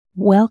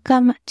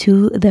Welcome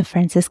to the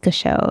Francisca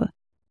Show.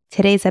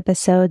 Today's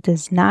episode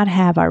does not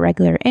have our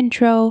regular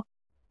intro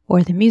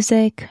or the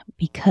music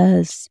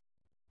because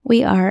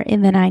we are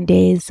in the 9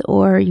 days,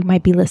 or you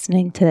might be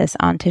listening to this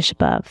on Tisha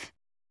B'Av.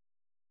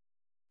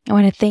 I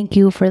want to thank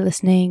you for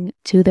listening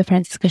to the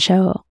Francisca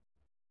Show,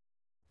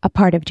 a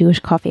part of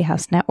Jewish Coffee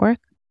House Network,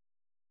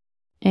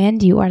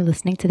 and you are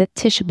listening to the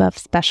Tisha B'Av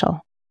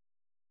special.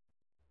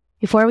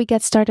 Before we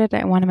get started,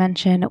 I want to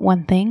mention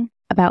one thing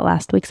about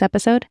last week's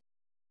episode.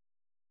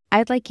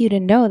 I'd like you to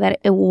know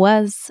that it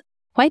was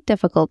quite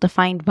difficult to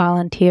find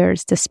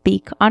volunteers to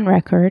speak on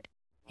record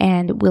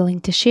and willing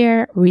to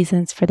share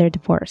reasons for their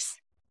divorce.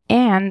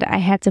 And I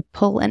had to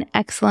pull an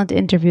excellent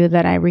interview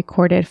that I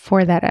recorded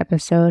for that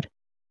episode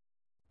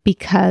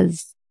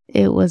because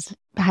it was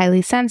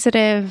highly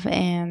sensitive,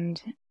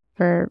 and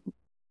for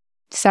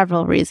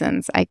several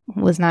reasons, I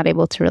was not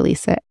able to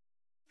release it.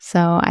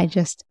 So I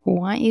just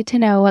want you to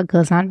know what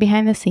goes on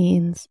behind the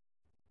scenes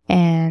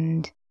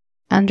and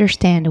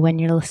understand when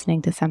you're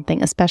listening to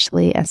something,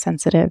 especially as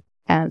sensitive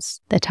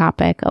as the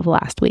topic of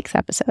last week's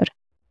episode.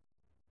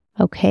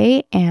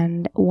 Okay,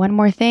 and one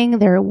more thing,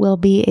 there will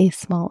be a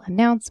small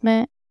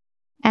announcement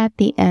at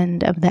the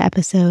end of the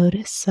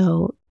episode.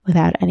 So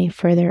without any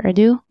further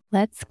ado,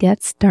 let's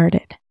get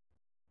started.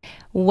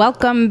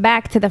 Welcome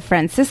back to the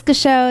Francisca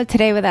Show.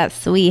 Today with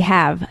us, we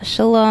have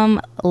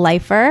Shulim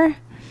Leifer.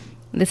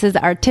 This is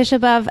our Tisha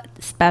B'Av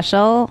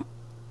special,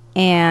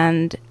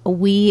 and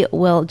we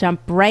will jump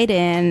right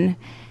in.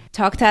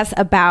 Talk to us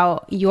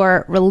about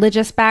your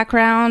religious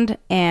background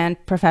and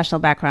professional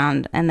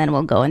background, and then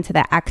we'll go into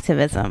the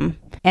activism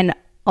and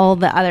all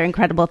the other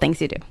incredible things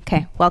you do.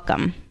 Okay,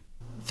 welcome.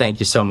 Thank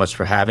you so much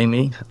for having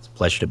me. It's a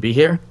pleasure to be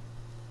here.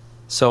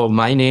 So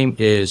my name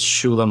is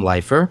Shulim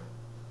Leifer.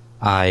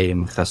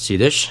 I'm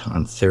Hasidish.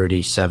 I'm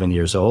 37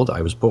 years old.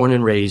 I was born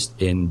and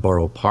raised in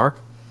Borough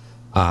Park.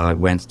 I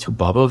went to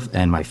Bobov,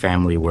 and my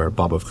family were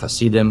Bobov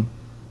Hasidim,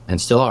 and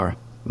still are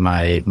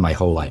my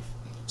whole life.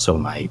 So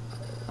I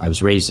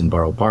was raised in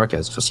Borough Park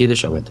as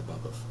Hasidish. I went to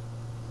Bobov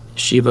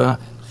Yeshiva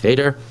and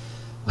Cheder.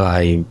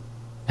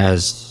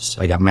 As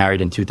I got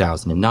married in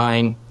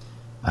 2009,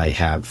 I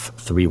have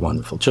 3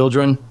 wonderful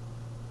children.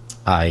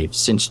 I've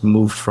since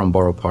moved from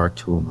Borough Park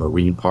to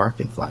Marine Park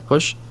in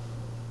Flatbush.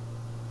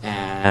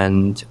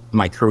 And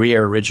my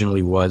career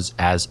originally was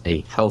as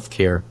a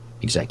healthcare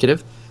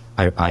executive.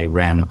 I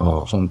ran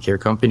a home care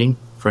company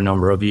for a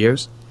number of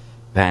years.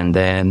 And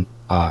then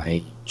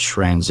I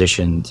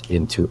transitioned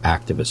into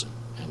activism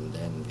and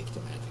then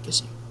victim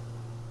advocacy.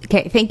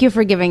 Okay, thank you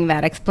for giving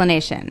that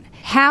explanation.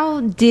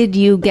 How did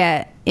you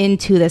get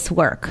into this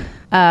work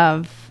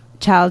of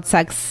child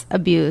sex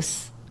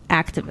abuse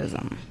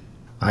activism?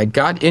 I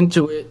got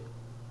into it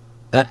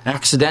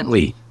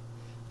accidentally.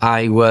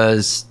 I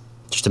was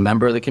just a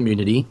member of the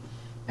community,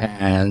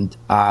 and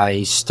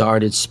I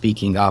started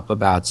speaking up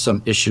about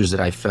some issues that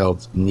I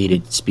felt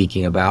needed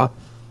speaking about.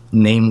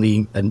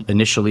 Namely,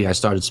 initially I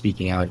started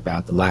speaking out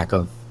about the lack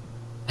of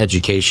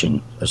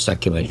education, or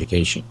secular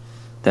education,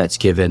 that's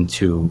given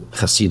to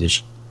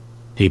Hasidic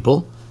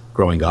people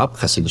growing up,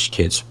 Hasidic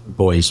kids,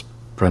 boys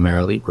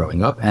primarily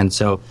growing up. And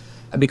so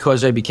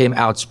because I became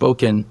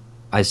outspoken,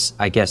 I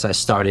guess I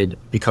started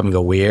becoming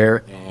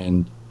aware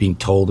and being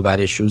told about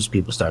issues.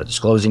 People started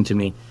disclosing to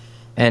me.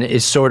 And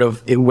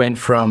it went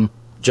from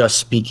just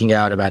speaking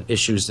out about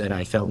issues that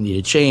I felt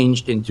needed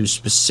change into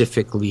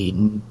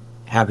specifically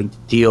having to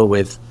deal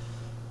with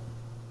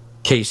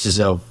cases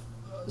of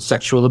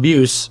sexual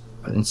abuse.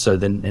 And so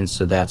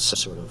that's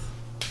sort of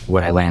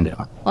what I landed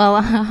on. Well,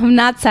 I'm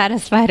not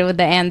satisfied with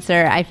the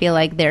answer. I feel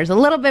like there's a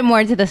little bit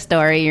more to the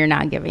story. You're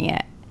not giving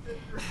it.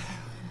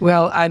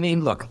 Well, I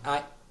mean, look,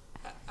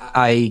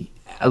 I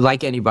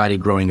like anybody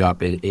growing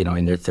up, in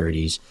their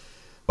 30s,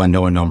 I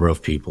know a number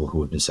of people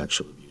who have been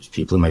sexually abused.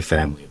 People in my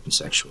family have been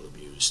sexually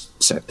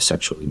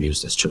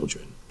abused as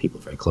children. People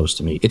very close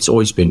to me. It's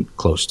always been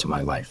close to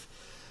my life.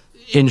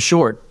 In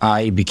short,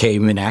 I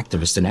became an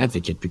activist and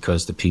advocate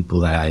because the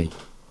people that I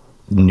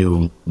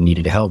knew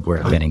needed help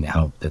were getting the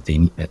help that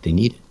they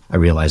needed. I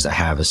realized I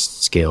have a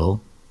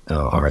skill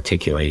of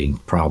articulating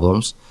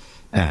problems,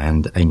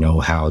 and I know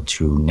how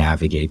to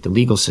navigate the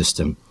legal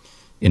system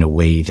in a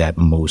way that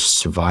most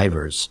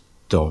survivors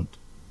don't.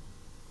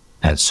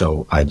 And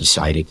so I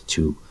decided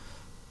to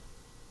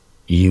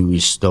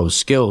use those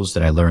skills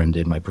that I learned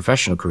in my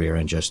professional career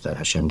and just that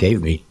Hashem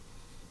gave me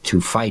to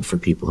fight for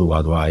people who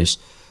otherwise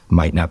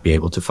might not be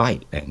able to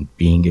fight. And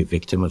being a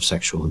victim of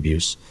sexual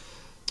abuse,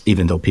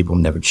 even though people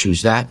never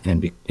choose that,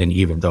 and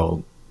even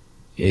though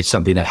it's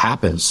something that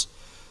happens,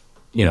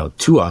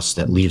 to us,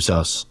 that leaves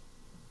us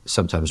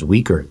sometimes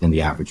weaker than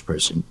the average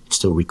person, it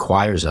still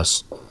requires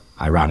us,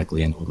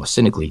 ironically and almost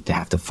cynically, to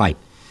have to fight,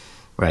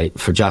 right,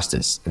 for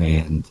justice.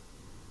 And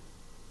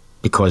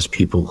because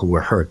people who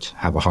were hurt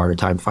have a harder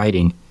time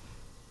fighting,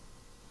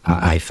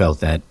 I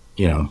felt that,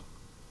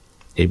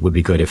 it would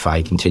be good if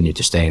I continued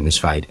to stay in this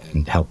fight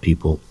and help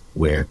people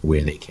where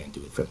they can't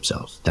do it for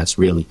themselves. That's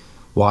really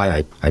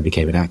why I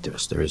became an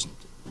activist. There isn't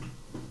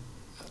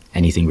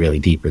anything really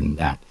deeper than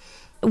that.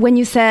 when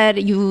you said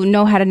you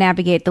know how to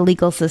navigate the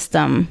legal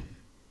system,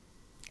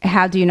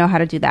 how do you know how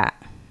to do that?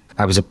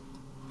 I was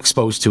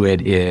exposed to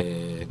it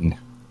in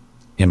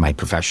my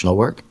professional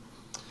work,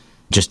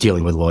 just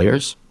dealing with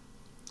lawyers.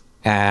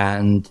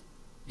 And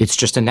it's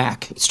just a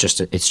knack. It's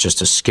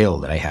just a skill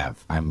that I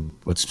have. I'm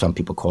what some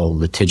people call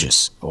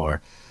litigious,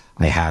 or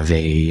I have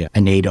a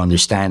innate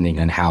understanding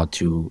on how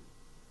to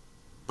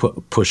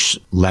push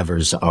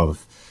levers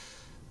of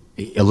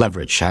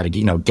leverage, how to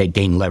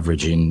gain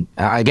leverage in.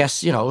 I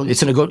guess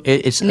it's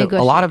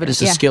a lot of it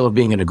is a skill of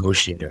being a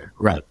negotiator.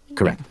 Right,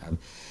 correct.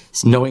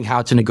 Knowing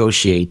how to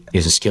negotiate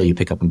is a skill you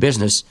pick up in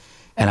business,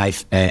 and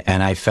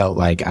I felt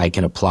like I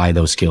can apply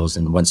those skills.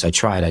 And once I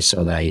tried, I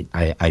saw that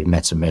I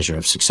met some measure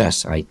of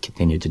success. I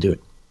continued to do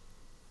it.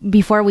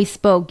 Before we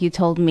spoke, you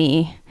told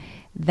me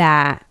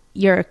that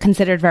you're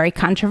considered very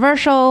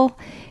controversial.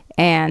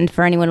 And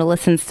for anyone who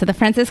listens to the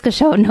Francisca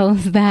Show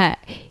knows that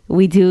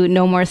we do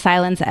No More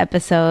Silence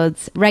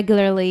episodes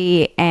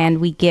regularly,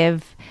 and we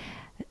give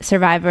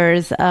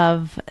survivors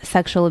of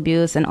sexual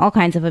abuse and all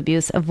kinds of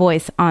abuse a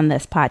voice on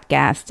this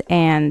podcast.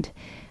 And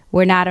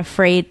we're not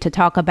afraid to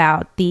talk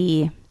about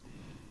the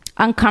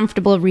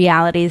uncomfortable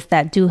realities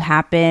that do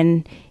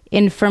happen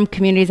in frum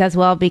communities as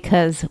well,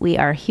 because we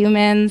are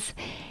humans.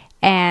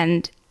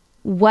 And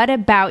what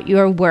about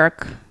your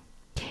work?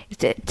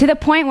 To the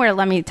point where,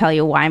 let me tell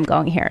you why I'm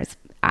going here.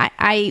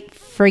 I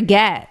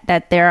forget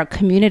that there are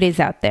communities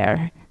out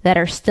there that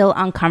are still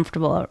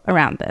uncomfortable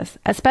around this,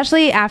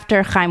 especially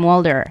after Chaim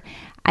Walder.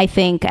 I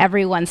think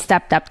everyone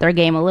stepped up their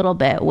game a little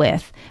bit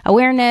with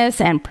awareness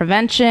and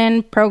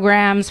prevention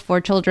programs for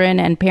children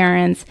and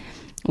parents.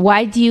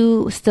 Why do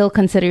you still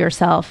consider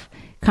yourself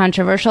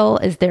controversial?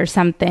 Is there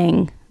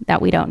something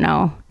that we don't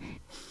know?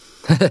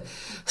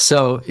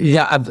 So,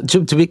 yeah,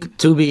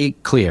 to be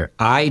clear,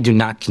 I do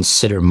not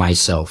consider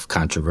myself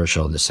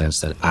controversial in the sense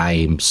that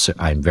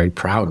I'm very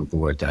proud of the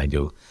work that I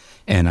do,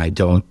 and I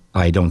don't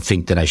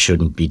think that I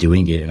shouldn't be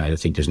doing it, and I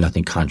think there's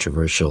nothing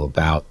controversial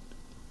about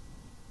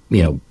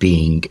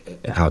being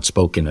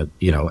outspoken,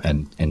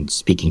 and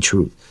speaking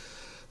truth.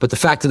 But the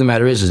fact of the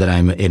matter is that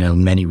I'm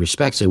in many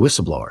respects a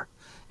whistleblower,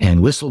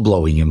 and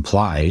whistleblowing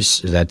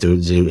implies that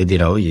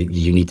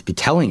you need to be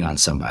telling on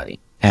somebody.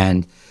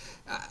 And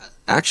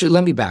actually,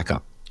 let me back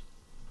up.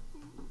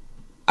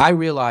 I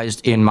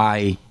realized in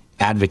my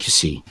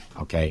advocacy,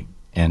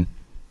 and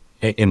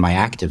in my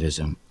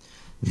activism,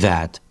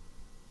 that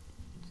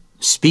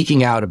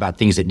speaking out about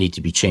things that need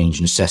to be changed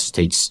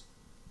necessitates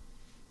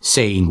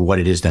saying what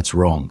it is that's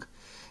wrong.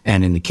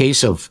 And in the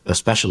case of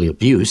especially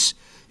abuse,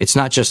 it's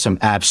not just some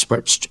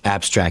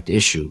abstract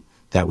issue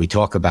that we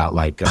talk about,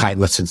 like,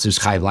 let's use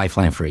Chai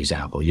Lifeline, for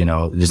example.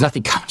 There's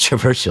nothing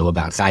controversial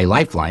about Chai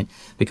Lifeline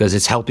because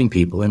it's helping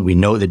people, and we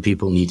know that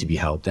people need to be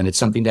helped, and it's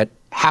something that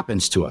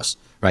happens to us,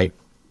 right?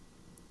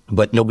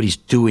 But nobody's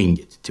doing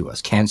it to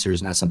us. Cancer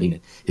is not something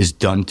that is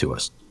done to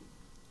us.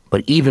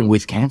 But even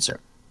with cancer,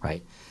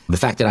 right? The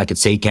fact that I could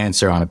say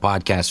cancer on a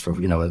podcast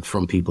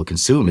from people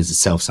consume is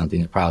itself something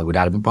that probably would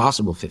not have been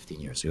possible 15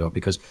 years ago,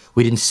 because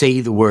we didn't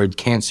say the word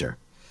cancer.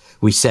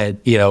 We said,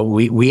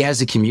 we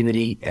as a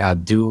community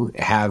do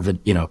have,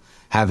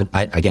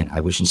 again, I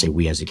wouldn't say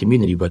we as a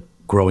community, but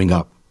growing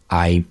up,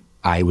 I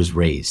was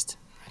raised,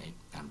 right?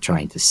 I'm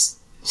trying to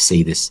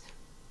say this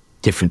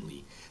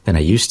differently than I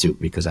used to,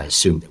 because I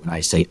assumed that when I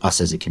say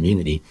us as a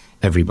community,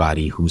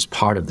 everybody who's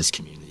part of this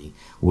community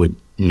would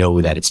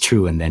know that it's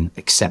true and then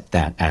accept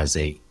that as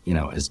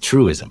as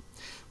truism.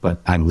 But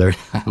I'm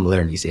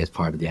learning, you see, as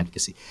part of the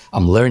advocacy,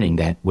 I'm learning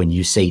that when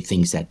you say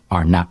things that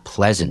are not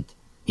pleasant,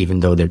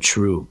 even though they're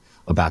true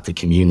about the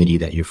community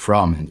that you're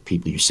from and the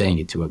people you're saying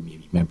it to,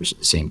 maybe members of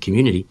the same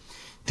community,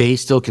 they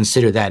still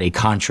consider that a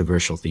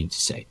controversial thing to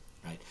say,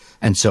 right?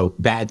 And so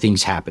bad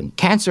things happen.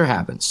 Cancer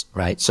happens,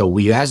 right? So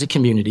we as a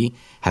community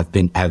have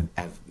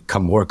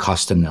become more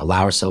accustomed to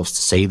allow ourselves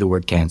to say the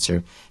word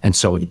cancer. And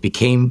so it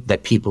became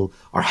that people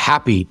are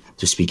happy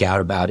to speak out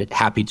about it,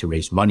 happy to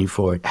raise money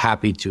for it,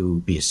 happy to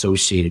be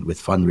associated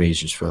with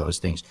fundraisers for those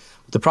things.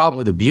 But the problem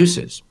with abuse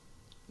is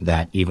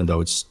that even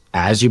though it's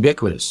as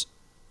ubiquitous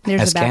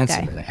as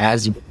cancer,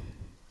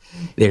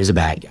 there's a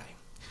bad guy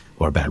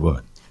or a bad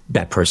woman,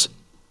 bad person.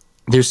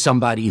 There's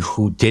somebody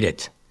who did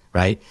it,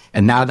 right?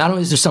 And now not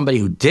only is there somebody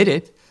who did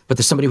it, but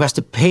there's somebody who has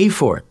to pay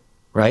for it,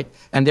 right?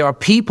 And there are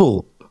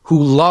people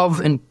who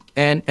love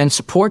and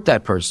support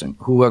that person,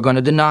 who are going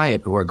to deny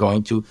it, who are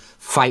going to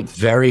fight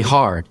very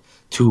hard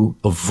to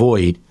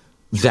avoid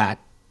that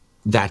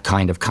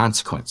kind of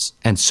consequence.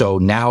 And so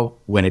now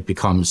when it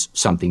becomes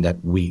something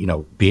that we,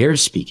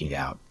 bears speaking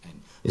out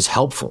is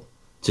helpful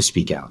to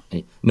speak out.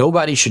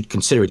 Nobody should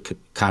consider it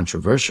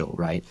controversial,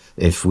 right?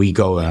 If we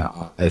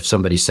go, if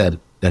somebody said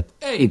that,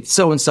 hey,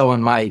 so-and-so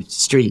on my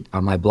street,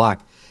 on my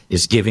block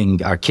is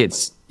giving our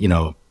kids,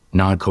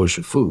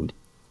 non-kosher food,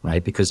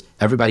 right? Because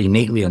everybody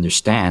innately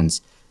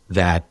understands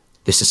that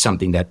this is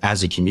something that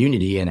as a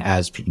community and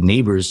as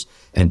neighbors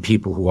and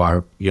people who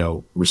are,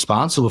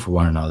 responsible for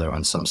one another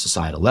on some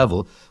societal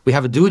level, we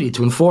have a duty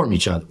to inform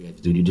each other. We have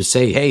a duty to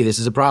say, hey, this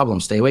is a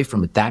problem, stay away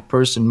from it. That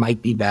person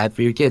might be bad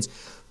for your kids.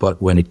 But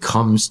when it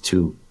comes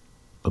to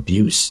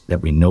abuse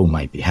that we know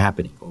might be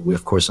happening, or we,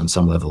 of course, on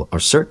some level are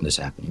certain is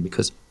happening,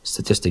 because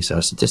statistics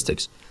are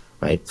statistics,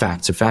 right?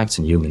 Facts are facts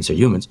and humans are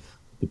humans.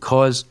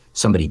 Because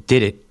somebody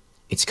did it,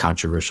 it's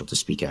controversial to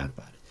speak out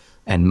about it.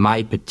 And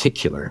my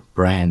particular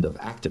brand of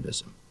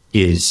activism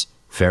is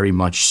very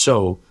much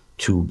so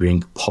to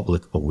bring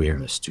public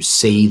awareness, to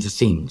say the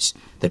things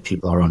that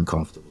people are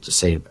uncomfortable to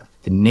say about,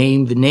 to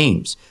name the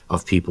names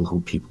of people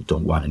who people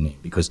don't want to name,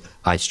 because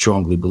I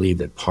strongly believe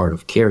that part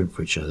of caring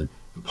for each other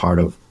and part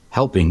of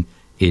helping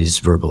is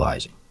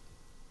verbalizing.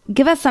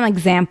 Give us some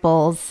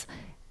examples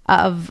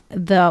of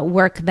the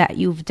work that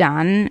you've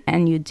done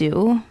and you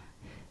do,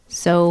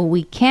 so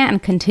we can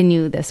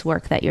continue this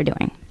work that you're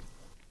doing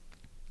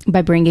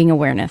by bringing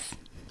awareness.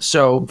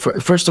 So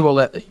first of all,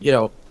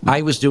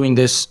 I was doing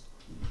this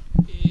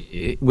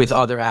with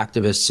other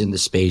activists in the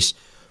space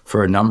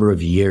for a number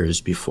of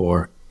years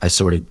before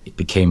it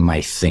became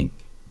my thing,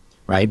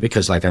 right?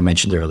 Because like I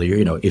mentioned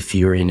earlier, if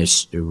you're in a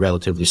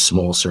relatively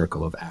small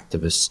circle of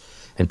activists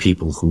and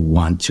people who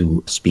want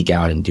to speak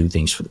out and do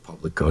things for the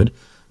public good,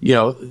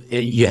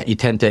 you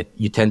tend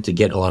to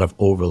get a lot of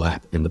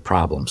overlap in the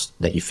problems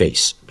that you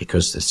face,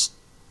 because there's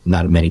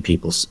not many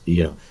people,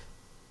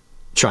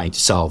 trying to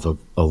solve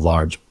a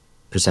large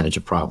percentage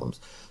of problems.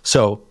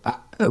 So,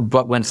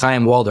 but when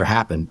Chaim Walder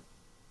happened,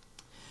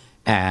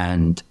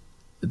 and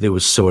there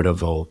was sort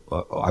of a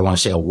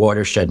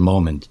watershed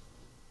moment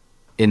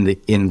in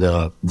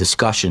the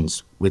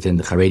discussions within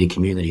the Haredi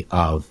community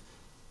of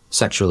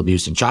sexual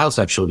abuse and child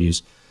sexual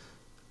abuse,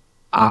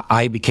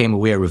 I became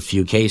aware of a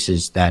few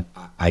cases that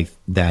I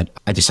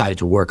decided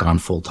to work on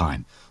full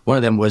time. One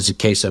of them was a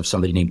case of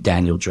somebody named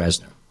Daniel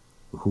Dresner,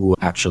 who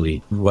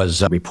actually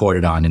was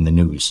reported on in the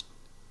news.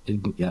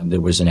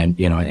 There was an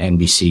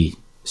NBC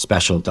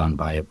special done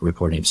by a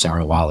reporter named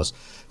Sarah Wallace.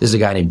 This is a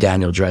guy named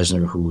Daniel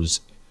Dresner, who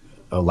was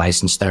a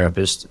licensed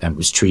therapist and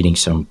was treating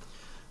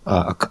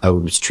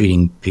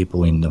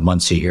people in the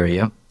Muncie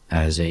area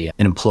as an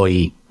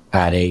employee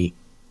at a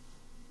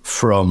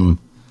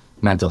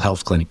mental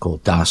health clinic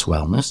called Das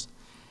Wellness.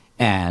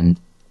 And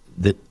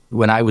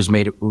when I was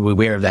made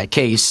aware of that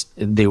case,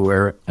 there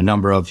were a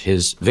number of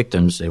his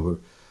victims. They were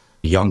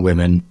young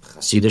women,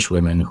 Hasidic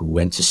women, who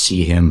went to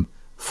see him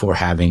for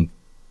having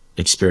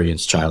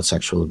experienced child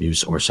sexual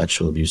abuse or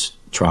sexual abuse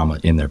trauma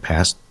in their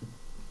past.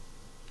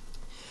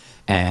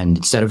 And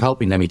instead of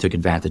helping them, he took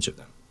advantage of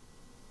them.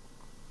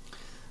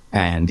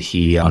 And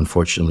he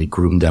unfortunately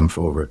groomed them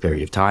for over a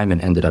period of time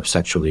and ended up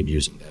sexually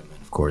abusing them.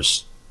 And of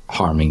course,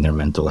 harming their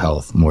mental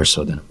health more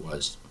so than it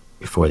was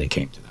before they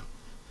came to them.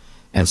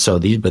 And so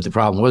but the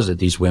problem was that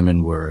these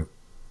women were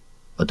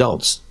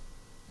adults.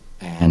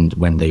 And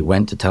when they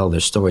went to tell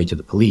their story to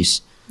the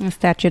police, a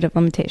statute of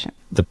limitation,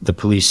 the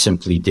police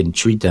simply didn't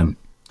treat them.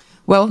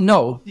 Well,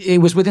 no,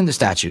 it was within the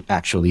statute,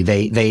 actually.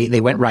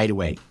 They went right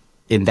away.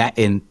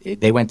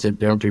 They went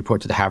to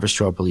report to the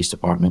Haverstraw Police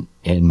Department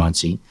in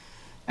Muncie.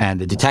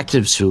 And the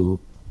detectives who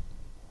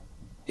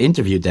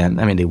interviewed them,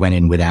 they went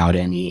in without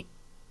any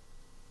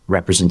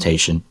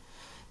representation,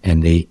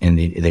 and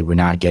they were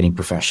not getting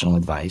professional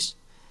advice.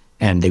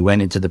 And they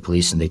went into the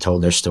police and they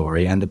told their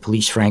story, and the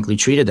police frankly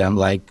treated them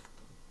like,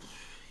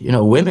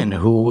 women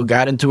who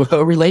got into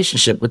a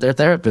relationship with their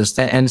therapist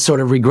and sort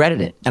of regretted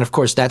it. And of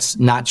course, that's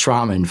not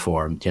trauma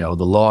informed. The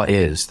law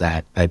is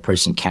that a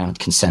person can't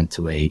consent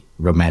to a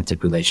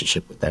romantic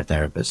relationship with their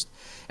therapist.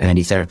 And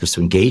any therapist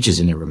who engages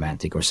in a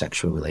romantic or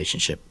sexual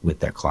relationship with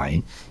their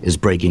client is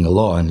breaking a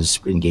law and is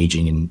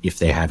engaging in, if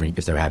they're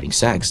having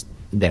sex,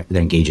 they're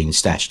engaging in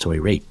statutory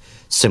rape,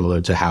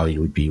 similar to how it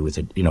would be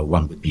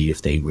one would be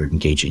if they were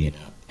engaging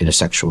in a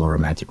sexual or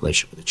romantic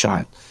relationship with a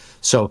child.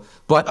 So,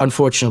 but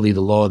unfortunately,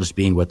 the laws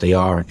being what they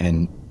are,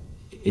 and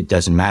it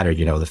doesn't matter.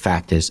 The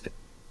fact is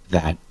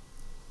that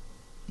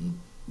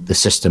the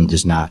system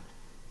does not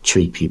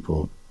treat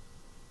people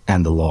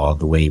and the law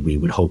the way we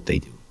would hope they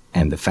do.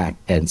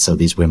 And so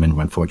these women,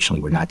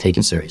 unfortunately, were not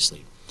taken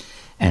seriously,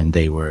 and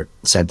they were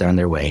sent on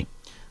their way.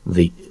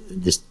 Mr.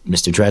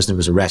 Dresner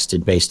was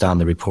arrested based on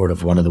the report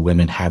of one of the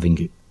women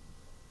having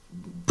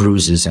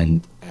bruises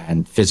and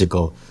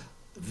physical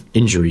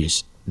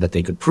injuries that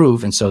they could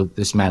prove. And so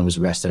this man was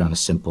arrested on a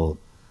simple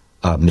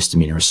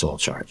misdemeanor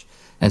assault charge.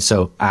 And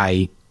so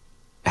I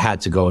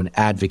had to go and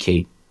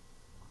advocate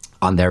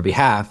on their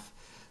behalf,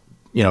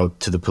 to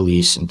the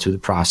police and to the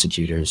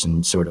prosecutors,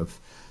 and sort of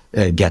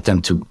get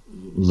them to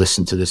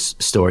listen to this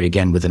story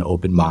again with an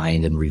open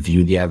mind and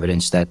review the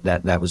evidence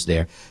that was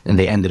there. And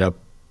they ended up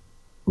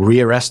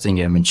rearresting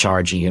him and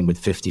charging him with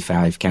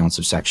 55 counts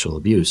of sexual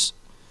abuse,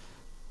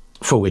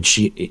 for which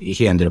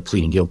he ended up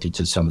pleading guilty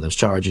to some of those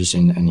charges,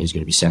 and he's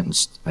going to be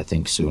sentenced, I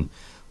think, soon.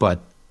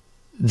 But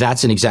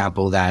that's an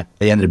example that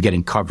they ended up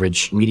getting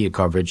media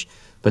coverage,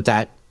 but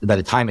that by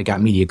the time it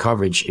got media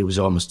coverage, it was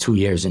almost 2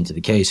 years into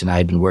the case, and I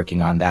had been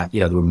working on that.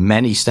 There were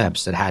many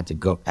steps that had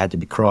to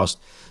be crossed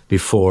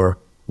before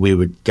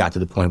we got to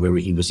the point where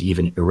he was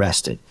even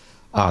arrested.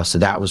 So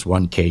that was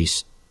one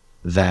case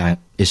that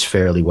is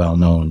fairly well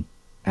known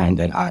and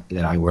that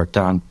I worked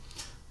on.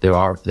 There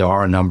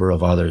are a number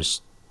of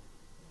others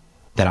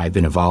that I've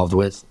been involved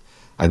with.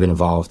 I've been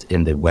involved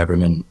in the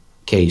Weberman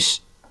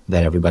case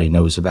that everybody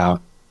knows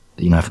about.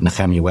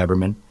 Nehemiah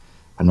Weberman.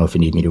 I don't know if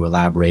you need me to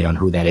elaborate on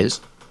who that is.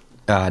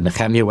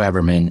 Nehemiah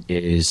Weberman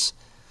is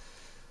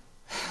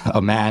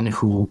a man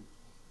who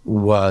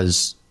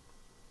was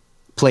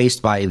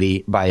placed by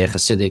a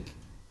Hasidic.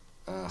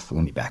 Let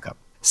me back up.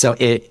 So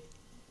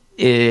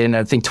in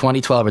I think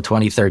 2012 or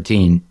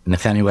 2013,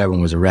 Nehemiah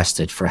Weberman was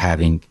arrested for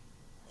having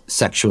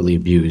sexually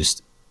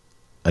abused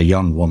a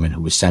young woman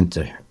who was sent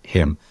to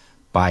him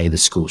by the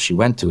school she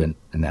went to, and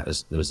there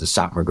was the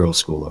Satmar Girls'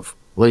 School of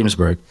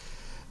Williamsburg.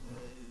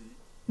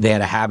 They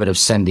had a habit of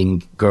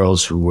sending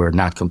girls who were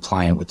not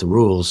compliant with the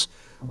rules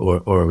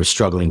or were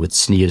struggling with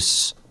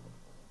SNEAS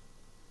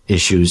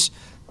issues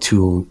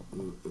to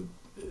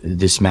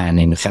this man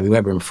named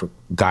Nehemiah Weberman for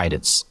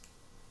guidance.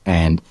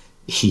 And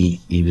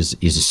he's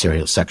a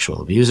serial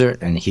sexual abuser,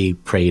 and he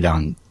preyed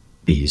on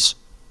these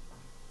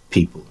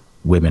people,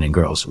 women and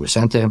girls who were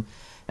sent to him.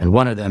 And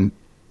one of them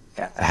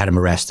had him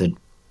arrested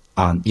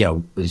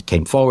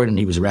came forward, and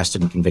he was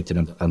arrested and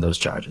convicted on those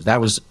charges.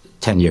 That was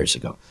 10 years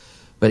ago.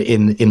 But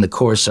in the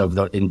course of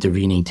the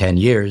intervening 10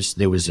 years,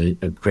 there was a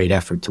great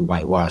effort to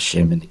whitewash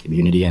him in the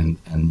community, and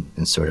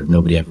sort of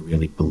nobody ever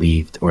really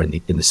believed, or in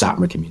the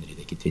Satmar community,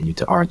 they continued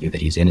to argue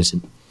that he's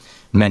innocent.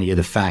 Many of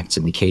the facts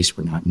in the case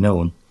were not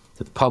known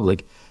to the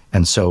public,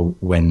 and so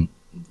when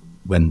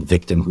the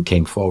victim who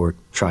came forward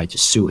tried to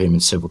sue him in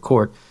civil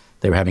court,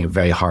 they were having a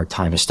very hard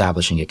time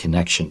establishing a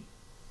connection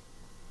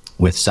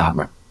with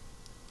Satmar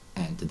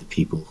and to the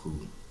people who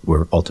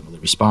were ultimately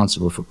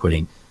responsible for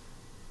putting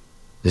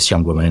this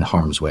young woman in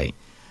harm's way.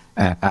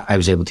 I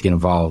was able to get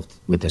involved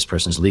with this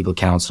person's legal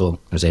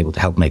counsel. I was able to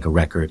help make a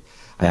record.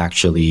 I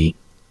actually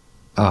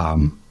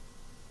was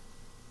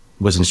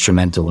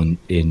instrumental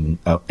in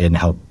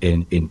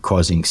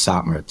causing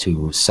Satmar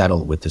to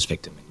settle with this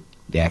victim.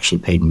 They actually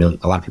paid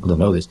a lot of people don't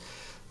know this,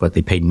 but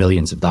they paid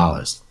millions of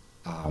dollars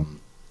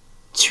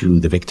to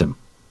the victim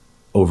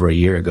over a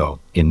year ago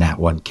in that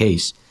one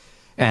case.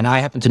 And I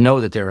happen to know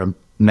that there are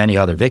many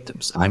other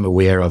victims. I'm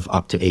aware of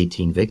up to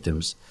 18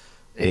 victims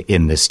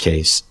in this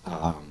case,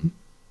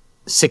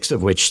 6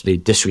 of which the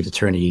district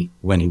attorney,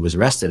 when he was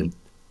arrested,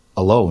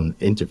 alone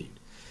interviewed.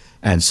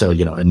 And so,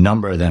 a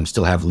number of them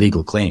still have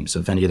legal claims. So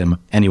if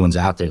anyone's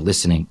out there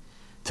listening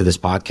to this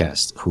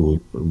podcast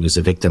who is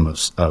a victim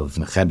of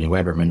Nehemiah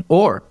Weberman,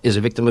 or is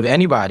a victim of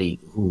anybody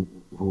who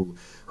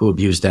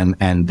abused them,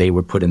 and they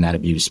were put in that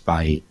abuse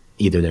by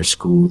either their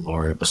school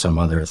or some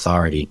other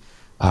authority,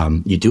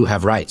 you do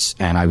have rights.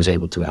 And I was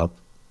able to help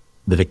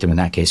the victim in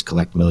that case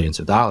collect millions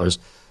of dollars.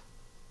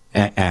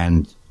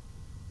 And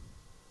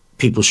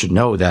people should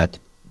know that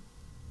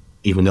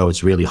even though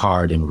it's really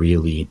hard and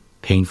really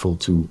painful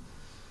to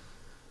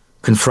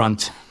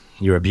confront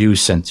your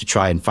abuse and to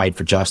try and fight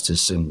for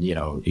justice, and,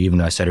 even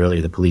though I said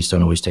earlier, the police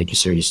don't always take you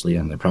seriously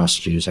and the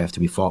prosecutors have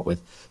to be fought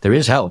with, there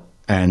is help.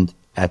 And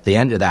at the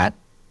end of that,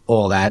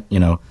 all that,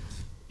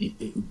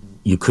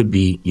 you could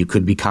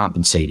be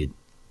compensated,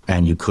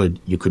 and you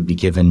could be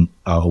given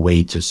a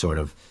way to sort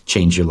of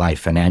change your life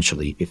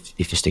financially if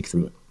you stick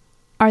through it.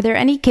 Are there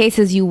any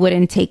cases you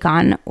wouldn't take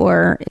on,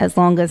 or as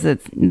long as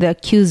the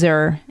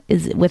accuser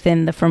is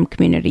within the frum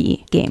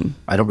community game?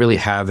 I don't really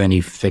have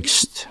any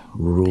fixed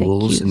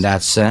rules in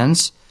that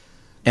sense.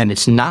 And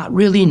it's not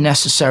really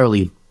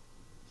necessarily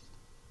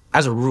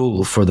as a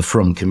rule for the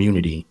frum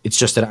community. It's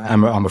just that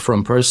I'm a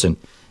frum person.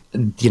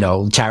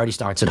 Charity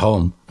starts at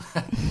home.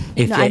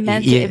 If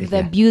the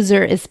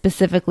abuser is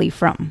specifically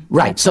frum.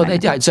 Right. So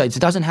it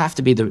doesn't have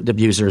to be the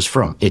abuser is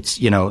frum. It's,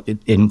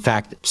 in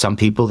fact, some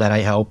people that I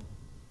help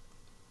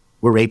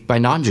were raped by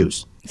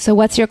non-Jews. So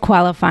what's your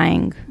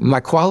qualifying? My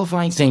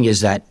qualifying thing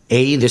is that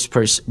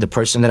the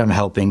person that I'm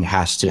helping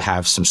has to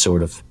have some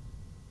sort of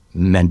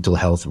mental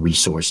health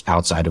resource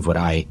outside of what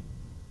I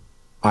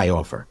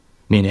offer.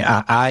 Meaning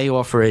I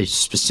offer a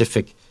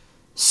specific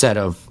set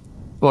of,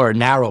 or a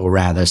narrow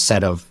rather,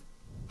 set of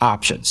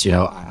options.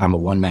 I'm a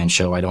one-man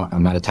show.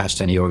 I'm not attached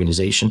to any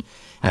organization.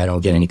 I don't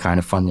get any kind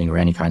of funding or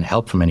any kind of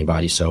help from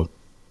anybody. So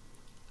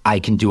I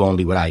can do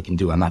only what I can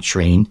do. I'm not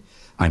trained.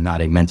 I'm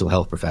not a mental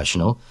health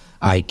professional.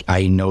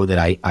 I know that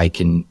I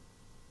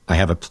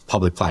have a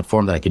public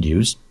platform that I could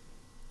use.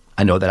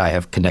 I know that I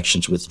have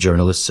connections with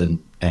journalists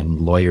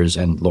and lawyers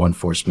and law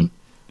enforcement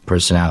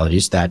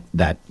personalities that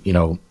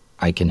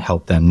I can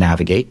help them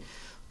navigate.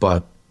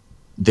 But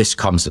this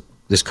comes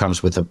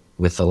with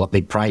a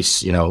big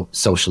price,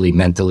 socially,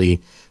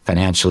 mentally,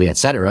 financially,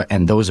 etc.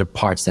 And those are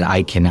parts that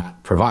I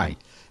cannot provide.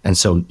 And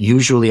so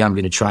usually I'm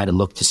going to try to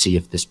look to see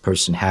if this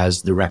person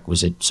has the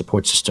requisite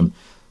support system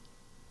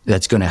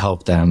that's going to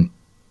help them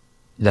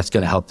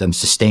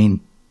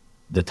sustain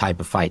the type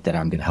of fight that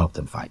I'm going to help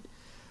them fight.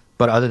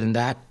 But other than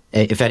that,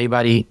 if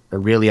anybody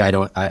really,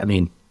 I'll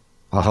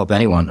help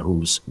anyone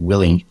who's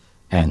willing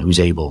and who's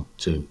able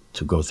to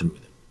go through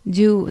with it.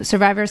 Do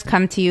survivors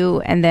come to you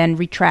and then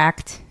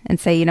retract and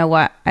say, you know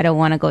what, I don't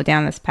want to go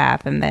down this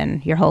path, and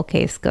then your whole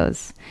case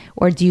goes?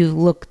 Or do you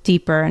look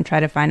deeper and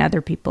try to find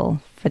other people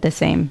for the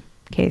same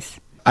case?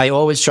 I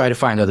always try to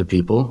find other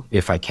people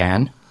if I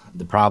can.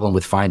 The problem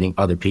with finding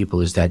other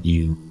people is that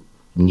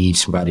need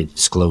somebody to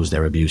disclose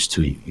their abuse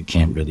to you. You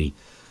can't really,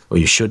 or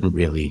you shouldn't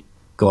really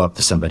go up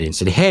to somebody and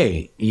say,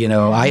 hey,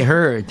 I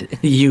heard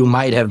you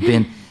might have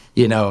been,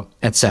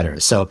 et cetera.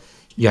 So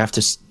you have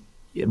to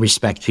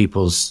respect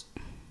people's...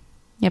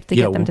 You have to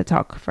get them to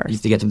talk first. You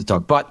have to get them to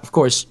talk. But, of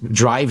course,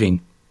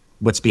 driving,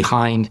 what's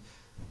behind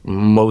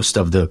most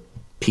of the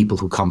people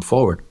who come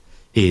forward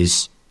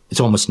is, it's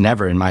almost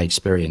never, in my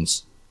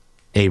experience,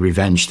 a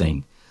revenge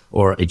thing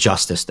or a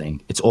justice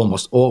thing. It's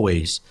almost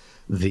always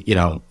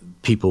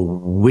people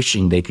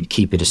wishing they could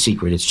keep it a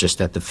secret. It's just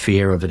that the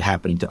fear of it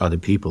happening to other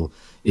people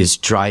is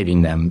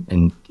driving them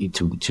and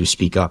to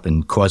speak up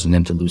and causing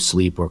them to lose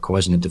sleep or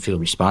causing them to feel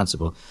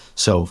responsible.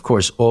 So, of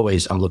course,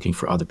 always I'm looking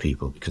for other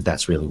people, because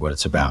that's really what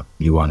it's about.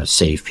 You want to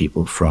save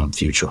people from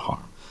future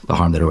harm. The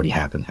harm that already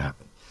happened.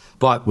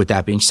 But with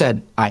that being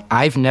said,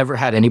 I've never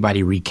had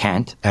anybody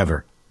recant,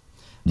 ever.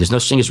 There's no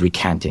such thing as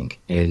recanting,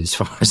 as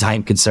far as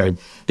I'm concerned,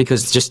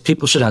 because just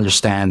people should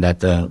understand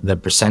that the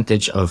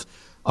percentage of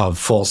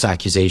false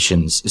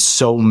accusations is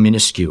so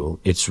minuscule.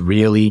 It's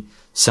really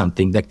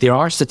something that there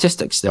are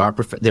statistics,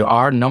 there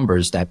are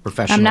numbers that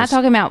professionals... I'm not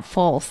talking about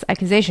false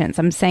accusations.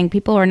 I'm saying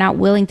people are not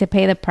willing to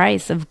pay the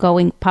price of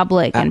going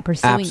public and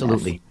pursuing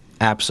this.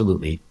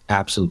 Absolutely.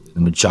 The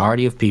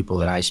majority of people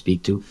that I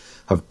speak to,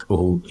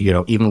 who,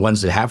 even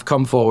ones that have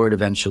come forward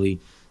eventually,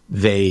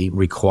 they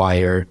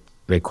require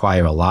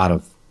a lot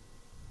of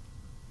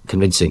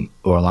convincing,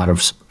 or a lot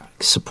of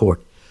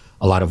support,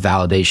 a lot of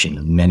validation.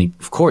 And many,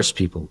 of course,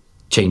 people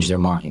change their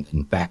mind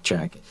and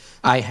backtrack.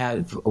 I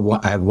have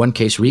one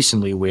case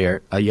recently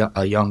where a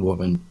young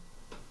woman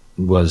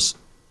is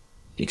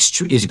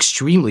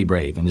extremely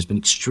brave and has been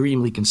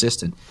extremely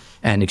consistent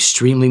and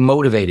extremely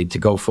motivated to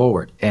go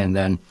forward. And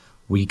then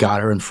we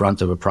got her in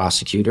front of a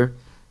prosecutor,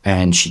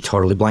 and she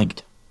totally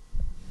blanked.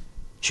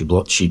 She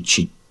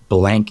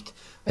blanked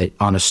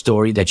on a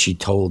story that she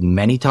told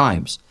many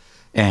times.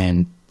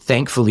 And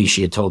thankfully,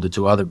 she had told it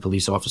to other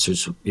police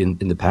officers in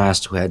the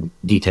past who had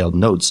detailed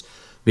notes,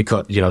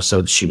 because,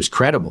 so she was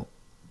credible.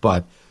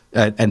 But,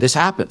 and this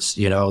happens,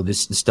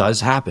 this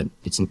does happen.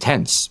 It's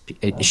intense.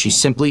 She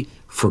simply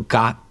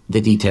forgot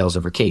the details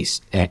of her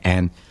case.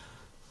 And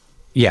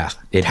yeah,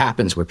 it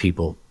happens where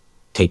people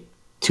take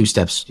two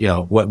steps,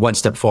 one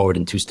step forward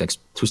and two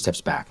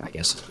steps back, I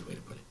guess is the way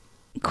to put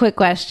it. Quick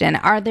question.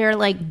 Are there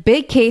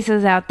big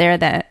cases out there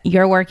that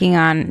you're working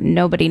on,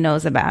 nobody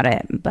knows about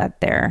it, but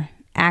they're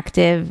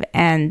active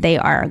and they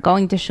are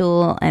going to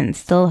shul and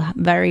still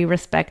very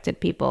respected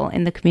people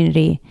in the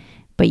community,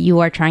 but you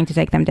are trying to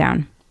take them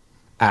down?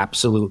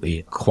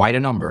 Absolutely. Quite a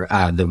number.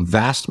 The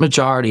vast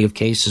majority of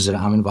cases that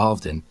I'm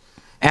involved in,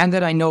 and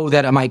that I know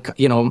that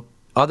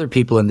other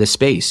people in this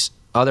space,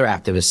 other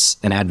activists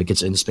and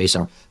advocates in the space,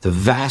 are the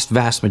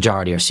vast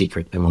majority are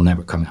secret and will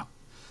never come out,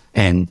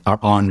 and are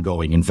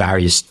ongoing in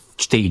various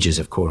stages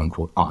of quote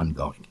unquote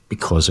ongoing,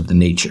 because of the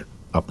nature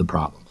of the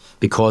problem,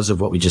 because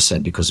of what we just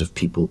said, because of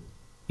people,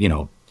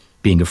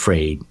 being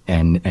afraid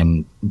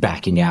and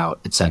backing out,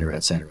 et cetera,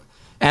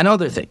 and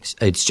other things.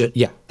 It's just,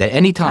 that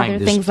anytime.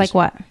 Other things like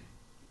what?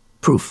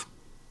 Proof,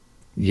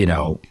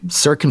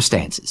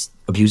 circumstances.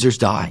 Abusers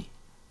die.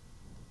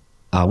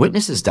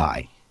 Witnesses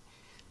die.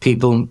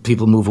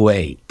 People move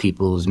away.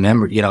 People's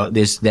memory,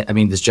 there's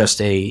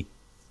just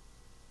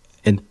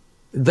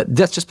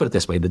let's just put it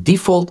this way. The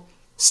default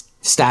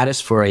status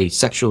for a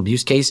sexual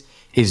abuse case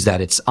is that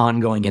it's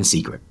ongoing and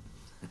secret.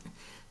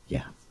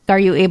 Yeah. Are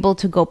you able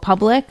to go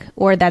public,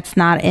 or that's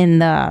not in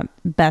the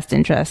best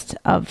interest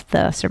of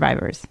the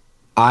survivors?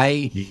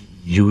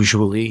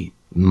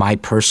 My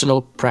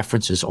personal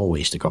preference is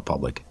always to go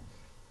public.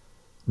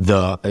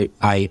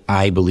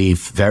 I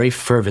believe very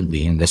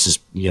fervently, and this is,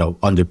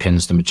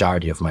 underpins the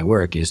majority of my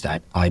work, is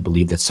that I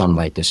believe that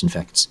sunlight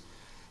disinfects,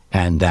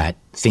 and that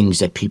things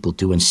that people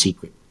do in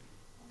secret,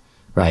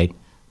 right,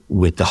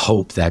 with the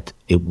hope that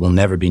it will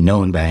never be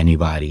known by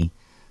anybody,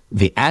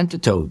 the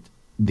antidote,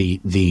 the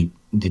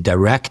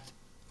direct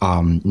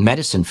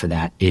medicine for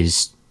that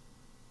is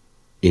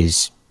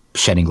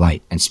shedding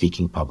light and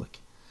speaking public.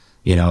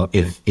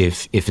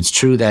 If it's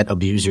true that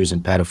abusers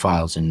and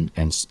pedophiles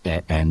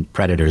and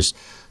predators,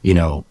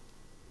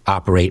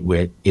 operate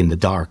in the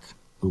dark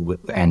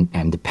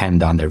and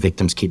depend on their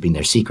victims keeping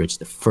their secrets,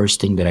 the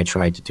first thing that I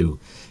try to do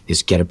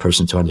is get a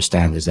person to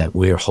understand is that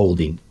we're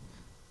holding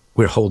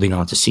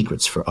on to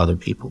secrets for other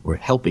people. We're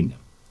helping them,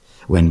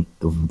 when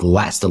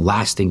the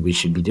last thing we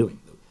should be doing,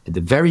 at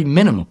the very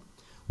minimum,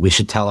 we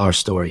should tell our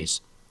stories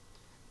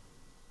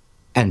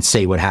and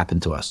say what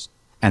happened to us,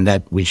 and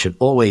that we should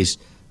always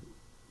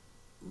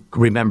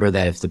remember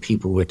that if the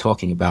people we're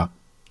talking about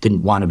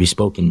didn't want to be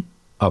spoken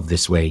of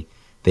this way,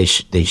 they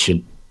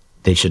should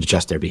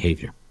adjust their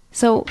behavior.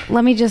 So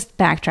let me just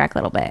backtrack a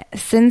little bit.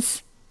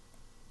 Since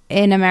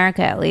in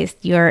America, at least,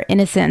 you're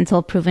innocent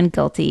until proven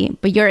guilty,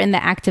 but you're in the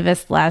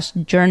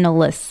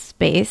activist/journalist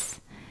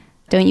space,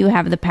 don't you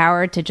have the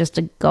power to just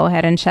go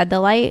ahead and shed the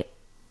light?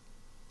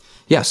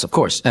 Yes, of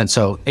course. And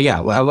so,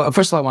 well,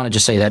 first of all, I want to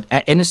just say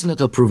that innocent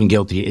until proven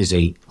guilty is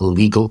a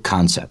legal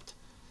concept.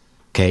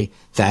 Okay?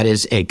 That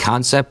is a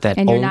concept that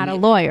And you're not a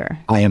lawyer.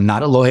 I am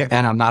not a lawyer,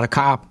 and I'm not a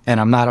cop, and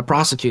I'm not a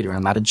prosecutor, and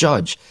I'm not a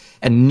judge.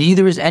 And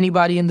neither is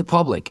anybody in the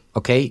public,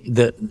 okay?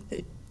 The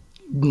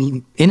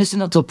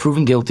innocent until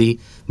proven guilty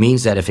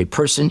means that if a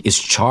person is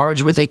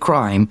charged with a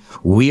crime,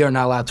 we are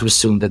not allowed to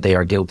assume that they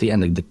are guilty,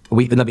 and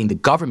the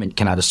government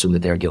cannot assume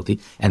that they are guilty,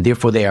 and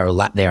therefore they are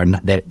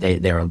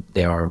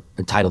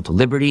entitled to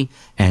liberty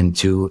and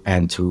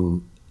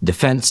to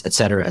defense, et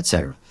cetera, et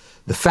cetera.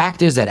 The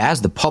fact is that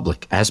as the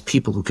public, as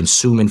people who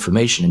consume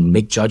information and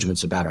make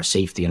judgments about our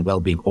safety and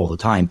well-being all the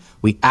time,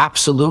 we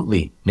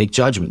absolutely make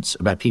judgments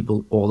about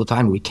people all the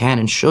time. We can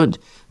and should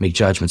make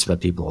judgments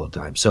about people all the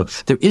time. So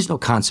there is no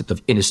concept of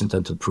innocent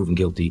until proven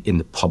guilty in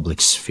the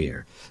public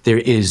sphere. There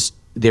is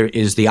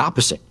the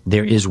opposite.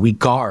 There is we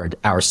guard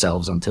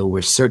ourselves until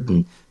we're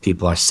certain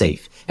people are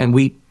safe. And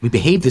we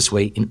behave this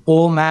way in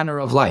all manner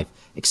of life,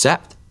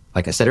 except,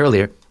 like I said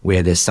earlier,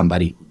 where there's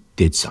somebody who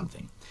did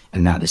something.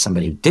 And now there's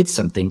somebody who did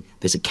something,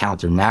 there's a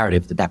counter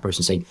narrative that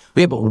person's saying,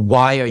 yeah, but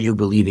why are you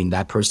believing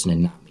that person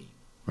and not me,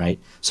 right?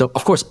 So,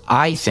 of course,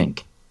 I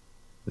think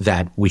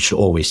that we should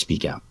always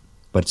speak out,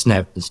 but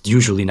it's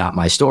usually not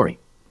my story.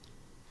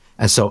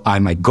 And so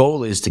my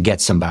goal is to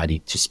get somebody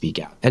to speak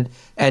out. And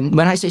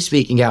when I say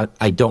speaking out,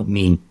 I don't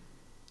mean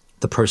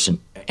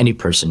any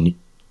person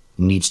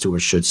needs to or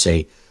should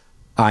say,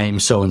 I am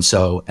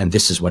so-and-so, and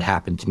this is what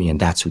happened to me, and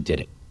that's who did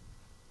it.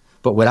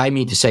 But what I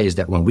mean to say is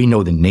that when we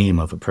know the name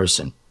of a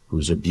person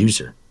who's an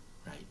abuser,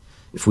 right?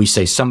 If we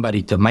say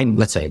somebody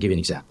let's say, I'll give you an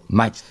example.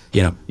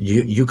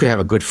 You could have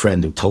a good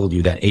friend who told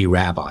you that a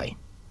rabbi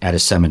at a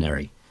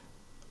seminary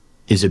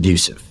is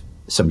abusive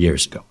some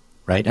years ago,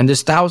 right? And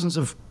there's thousands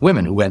of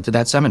women who went to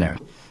that seminary.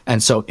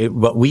 And so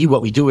what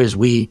we do is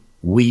we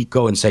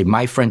go and say,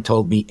 my friend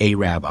told me a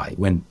rabbi.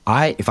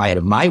 If I had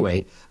it my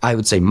way, I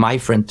would say, my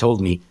friend told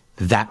me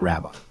that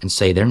rabbi, and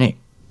say their name,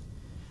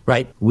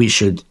 right? We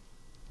should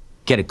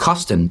get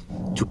accustomed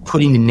to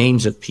putting the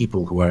names of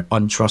people who are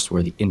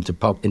untrustworthy into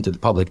the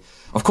public.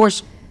 Of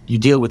course, you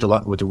deal with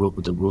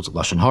the rules of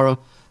Lashon Hara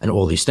and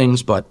all these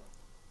things, but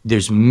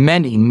there's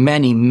many,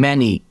 many,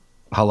 many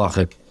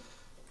halachic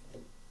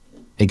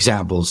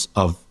examples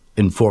of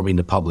informing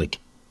the public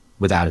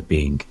without it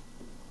being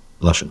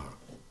Lashon Hara.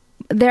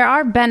 There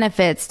are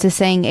benefits to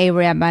saying a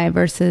rabbi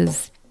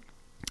versus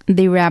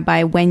the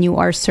rabbi when you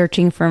are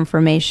searching for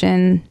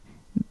information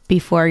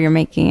before you're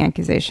making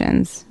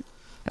accusations.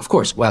 Of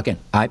course. Well, again,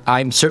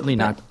 I'm certainly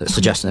not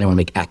suggesting anyone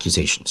make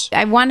accusations.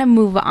 I want to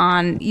move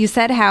on. You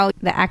said how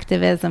the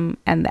activism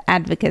and the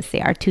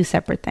advocacy are two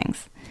separate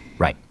things.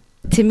 Right.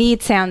 To me,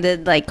 it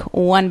sounded like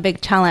one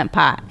big chalent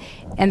pot.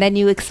 And then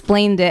you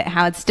explained it,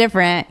 how it's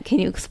different. Can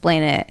you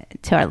explain it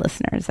to our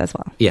listeners as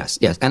well? Yes.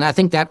 And I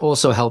think that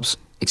also helps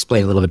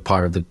explain a little bit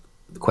part of the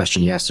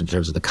question you asked in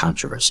terms of the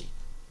controversy,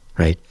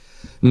 right?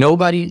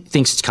 Nobody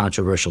thinks it's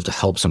controversial to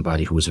help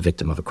somebody who is a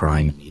victim of a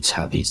crime and needs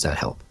that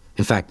help.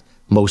 In fact,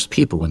 most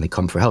people, when they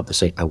come for help, they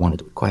say, I want to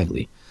do it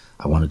quietly.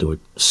 I want to do it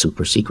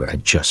super secret. I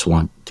just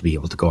want to be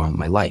able to go on with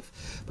my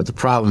life. But the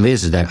problem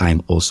is that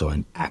I'm also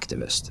an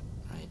activist.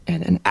 Right?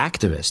 And an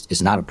activist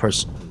is not a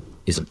person who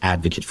is an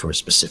advocate for a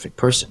specific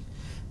person.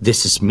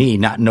 This is me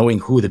not knowing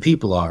who the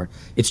people are.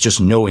 It's just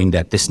knowing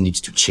that this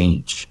needs to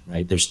change.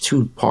 Right? There's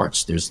two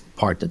parts. There's the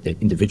part that the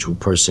individual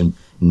person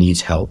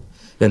needs help.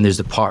 Then there's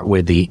the part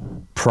where the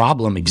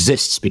problem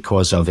exists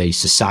because of a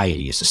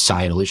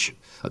societal issue,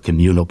 a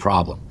communal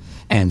problem.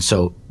 And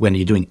so when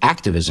you're doing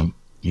activism,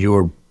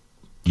 your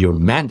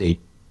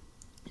mandate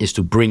is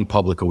to bring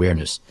public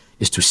awareness,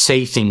 is to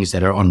say things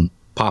that are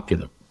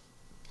unpopular,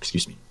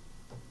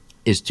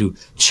 is to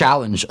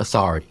challenge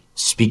authority,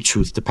 speak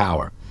truth to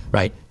power,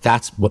 right?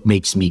 That's what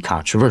makes me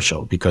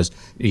controversial because,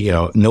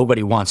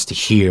 nobody wants to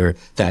hear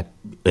that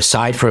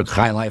aside for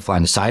Chai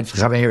Lifeline, aside for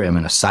Chaverim,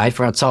 and aside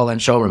for Hatzalah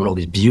and Shomer and all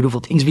these beautiful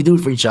things we do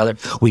for each other,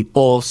 we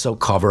also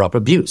cover up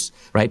abuse,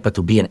 right? But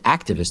to be an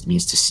activist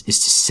means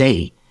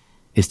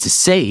is to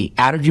say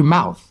out of your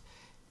mouth,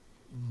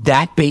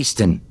 that Beis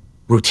Din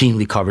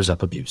routinely covers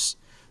up abuse.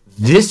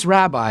 This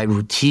rabbi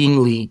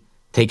routinely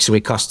takes away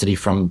custody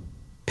from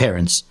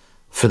parents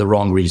for the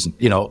wrong reason,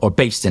 or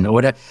Beis Din or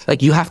whatever.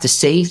 Like, you have to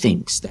say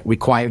things that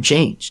require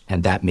change,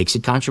 and that makes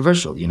it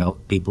controversial.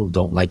 People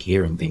don't like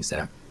hearing things that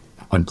are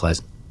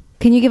unpleasant.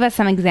 Can you give us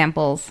some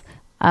examples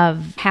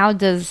of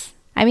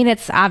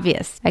it's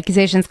obvious.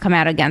 Accusations come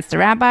out against a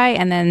rabbi,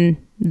 and then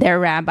their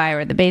rabbi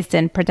or the Beis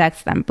Din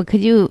protects them. But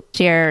could you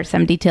share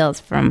some details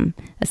from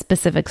a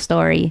specific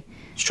story?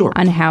 Sure.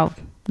 On how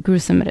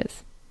gruesome it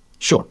is?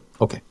 Sure.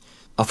 Okay.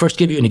 I'll first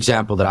give you an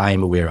example that I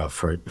am aware of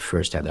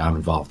firsthand that I'm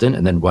involved in,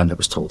 and then one that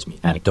was told to me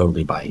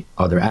anecdotally by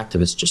other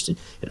activists. Just it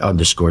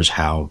underscores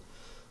how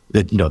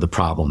the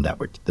problem that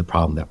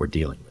we're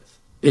dealing with.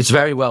 It's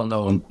very well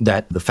known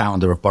that the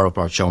founder of Borough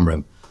Park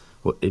Shomrim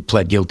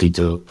pled guilty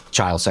to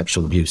child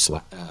sexual abuse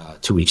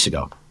 2 weeks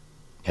ago.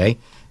 Okay.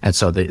 And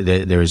so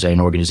there is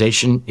an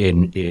organization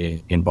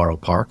in Borough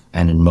Park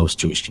and in most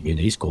Jewish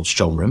communities called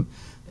Shomrim.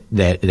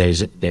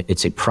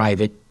 It's a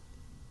private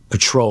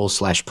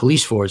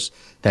patrol/police force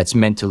that's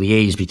meant to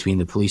liaise between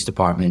the police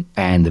department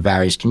and the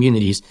various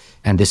communities.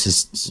 And this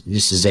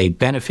is a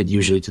benefit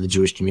usually to the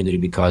Jewish community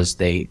because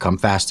they come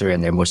faster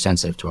and they're more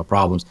sensitive to our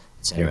problems,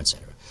 et cetera, et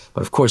cetera.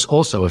 But of course,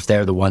 also if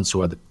they're the ones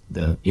who are the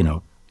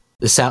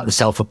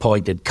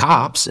self-appointed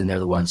cops, and they're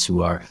the ones who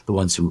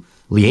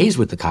liaise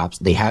with the cops,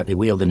 they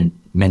wield an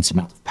immense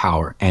amount of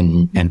power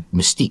and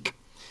mystique.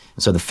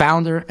 So the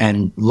founder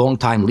and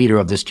longtime leader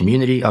of this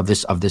community, of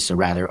this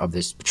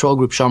patrol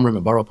group, Shomrim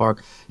in Borough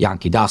Park,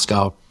 Yanki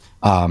Daskal,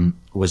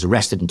 was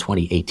arrested in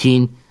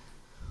 2018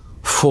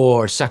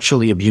 for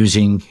sexually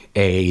abusing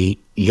a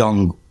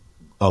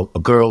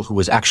girl who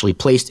was actually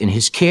placed in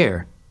his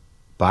care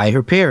by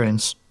her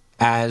parents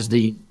as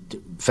the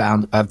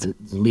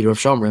leader of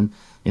Shomrim.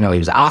 He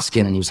was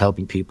asking and he was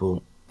helping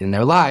people in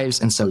their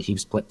lives, and so she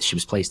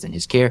was placed in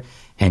his care,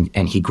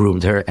 and he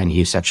groomed her and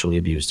he sexually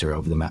abused her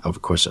over the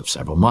course of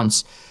several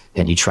months.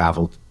 And he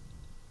traveled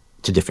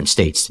to different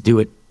states to do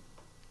it,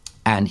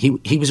 and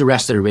he was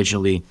arrested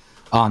originally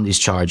on these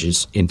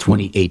charges in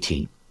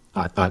 2018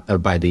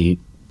 by the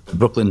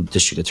Brooklyn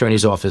District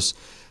Attorney's Office,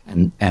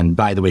 and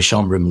by the way,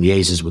 Shomrim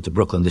liaises with the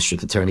Brooklyn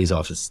District Attorney's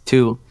Office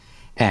too,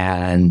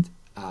 and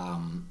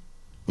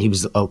he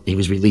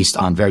was released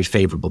on very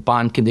favorable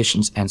bond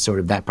conditions, and sort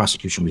of that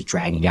prosecution was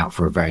dragging out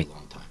for a very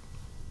long time.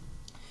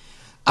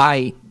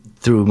 I,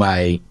 through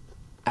my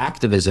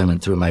activism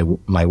and through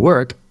my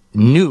work,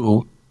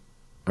 knew,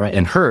 right,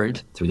 and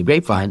heard through the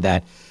grapevine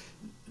that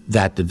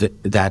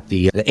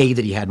the A,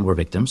 that he had more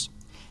victims,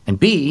 and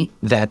B,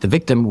 that the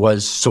victim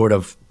was sort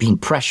of being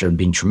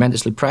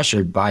tremendously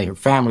pressured by her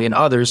family and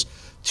others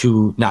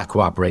to not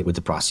cooperate with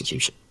the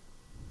prosecution.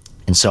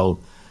 And so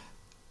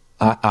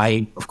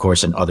I, of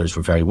course, and others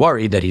were very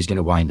worried that he's going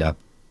to wind up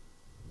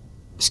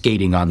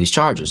skating on these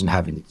charges and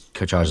having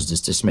the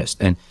charges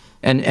dismissed. And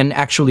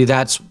actually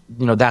that's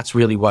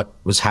really what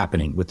was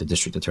happening with the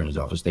district attorney's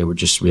office. They were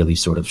just really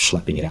sort of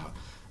schlepping it out,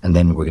 and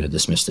then we're going to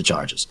dismiss the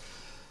charges.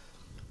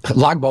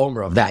 Lag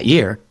BaOmer of that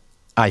year,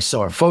 I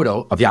saw a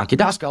photo of Yanki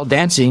Daskal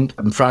dancing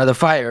in front of the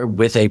fire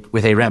with a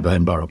Rebbe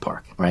in Borough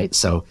Park, right?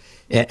 So,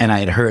 and I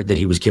had heard that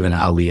he was given an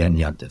Aliyah and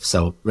Yontif.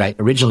 So, right,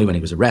 originally when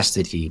he was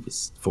arrested, he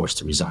was forced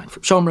to resign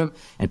from Shomrim,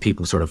 and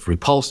people sort of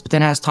repulsed. But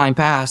then as time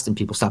passed and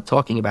people stopped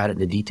talking about it,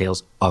 the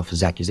details of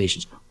his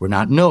accusations were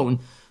not known,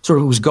 sort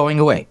of was going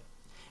away.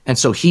 And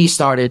so he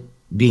started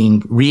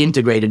being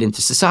reintegrated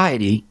into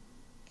society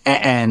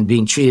and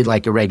being treated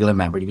like a regular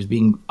member. He was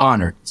being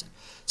honored.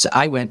 So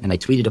I went and I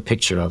tweeted a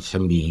picture of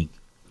him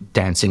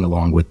dancing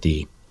along with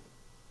this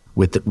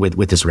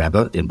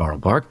Rebbe in Borough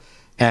Park,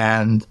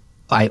 and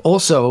I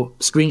also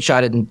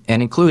screenshotted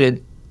and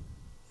included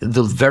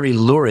the very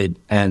lurid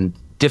and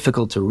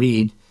difficult to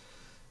read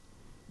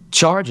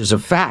charges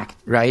of fact,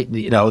 right?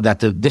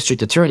 That the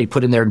district attorney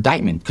put in their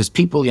indictment, because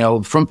people,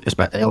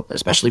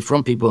 especially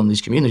from people in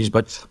these communities,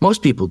 but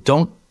most people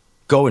don't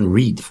go and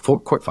read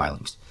court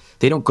filings.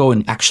 They don't go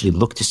and actually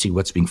look to see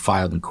what's being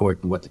filed in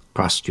court and what the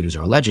prosecutors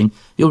are alleging.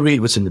 You'll read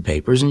what's in the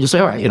papers and you'll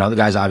say, all right, the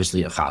guy's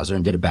obviously a chazer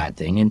and did a bad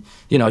thing. And,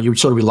 you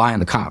sort of rely on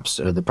the cops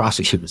or the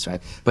prosecutors,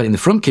 right? But in the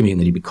Frum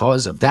community,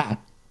 because of that,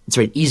 it's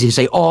very easy to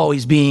say, oh,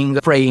 he's being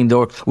framed,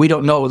 or we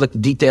don't know, look, the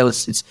detail,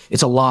 it's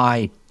a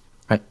lie,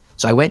 right?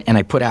 So I went and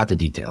I put out the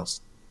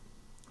details.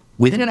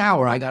 Within an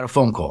hour, I got a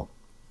phone call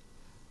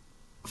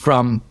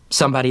from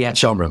somebody at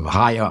Shomrim,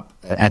 high up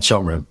at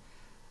Shomrim,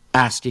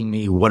 asking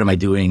me, what am I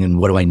doing and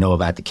what do I know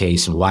about the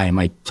case and why am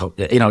I,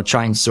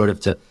 trying sort of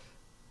to, I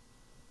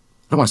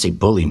don't want to say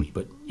bully me,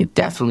 but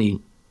definitely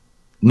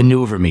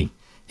maneuver me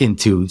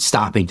into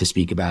stopping to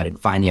speak about it and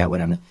finding out what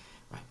I'm,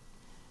 right.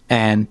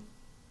 And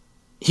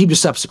he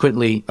was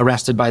subsequently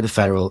arrested by the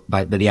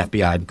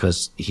FBI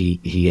because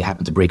he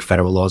happened to break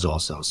federal laws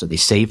also. So they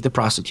saved the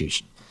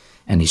prosecution,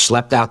 and he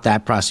schlepped out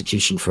that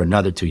prosecution for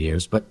another 2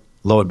 years, but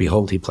lo and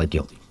behold, he pled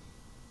guilty.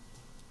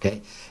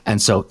 Okay.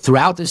 And so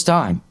throughout this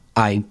time,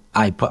 I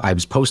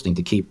was posting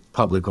to keep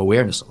public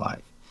awareness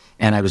alive,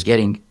 and I was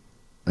getting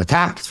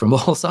attacked from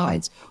all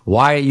sides.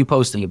 Why are you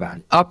posting about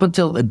it? Up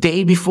until the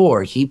day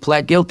before he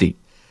pled guilty,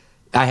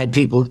 I had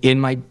people in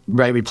my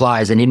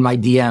replies and in my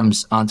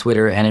DMs on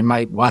Twitter and in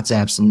my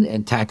WhatsApps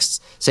and texts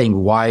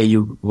saying, why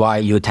are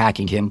you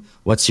attacking him?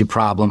 What's your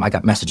problem? I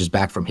got messages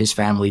back from his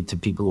family to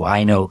people who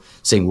I know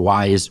saying,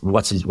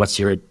 what's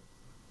your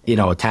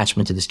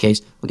attachment to this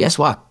case? Well, guess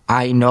what?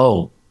 I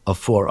know of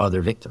 4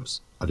 other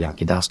victims of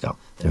Yanki Daskal.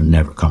 They're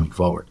never coming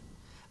forward.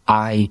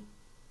 I've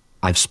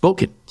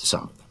spoken to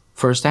some of them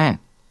firsthand.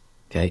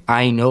 Okay,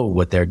 I know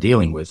what they're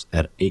dealing with.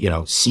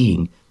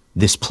 Seeing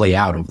this play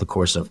out over the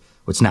course of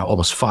what's now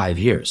almost 5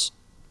 years,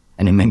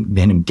 and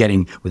then him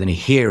getting within a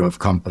hair of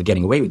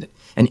getting away with it.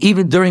 And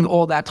even during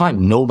all that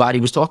time, nobody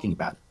was talking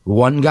about it.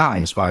 One guy,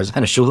 as far as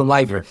I know, Shulim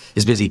Leifer,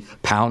 is busy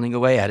pounding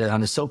away at it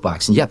on the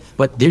soapbox. And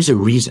but there's a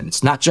reason.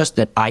 It's not just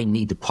that I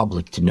need the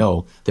public to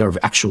know. There are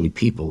actually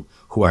people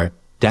who are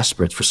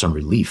desperate for some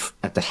relief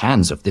at the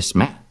hands of this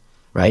man,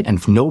 right? And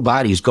if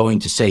nobody's going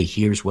to say,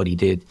 here's what he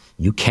did,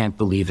 you can't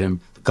believe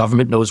him, the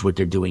government knows what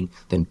they're doing,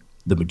 then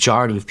the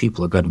majority of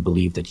people are going to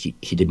believe that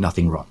he did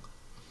nothing wrong.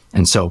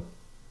 And so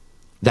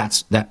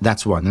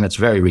That's one, and that's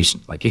very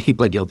recent. Like he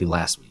pled guilty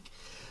last week.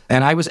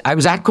 And I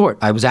was at court.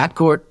 I was at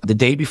court the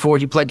day before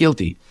he pled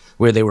guilty,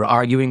 where they were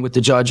arguing with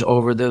the judge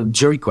over the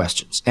jury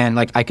questions. And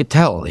like I could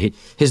tell,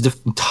 his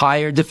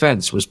entire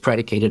defense was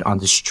predicated on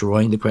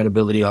destroying the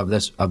credibility of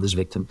this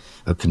victim,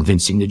 of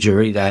convincing the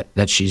jury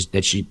that she's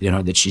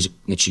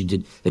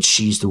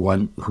the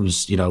one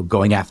who's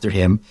going after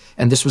him.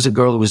 And this was a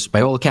girl who was,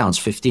 by all accounts,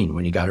 15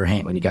 when he got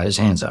his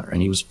hands on her,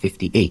 and he was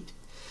 58.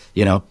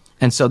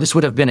 And so this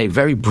would have been a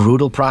very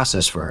brutal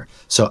process for her.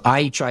 So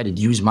I try to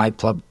use my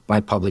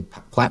public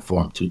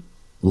platform to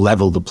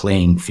level the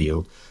playing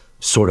field,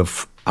 sort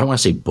of, I don't want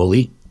to say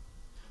bully,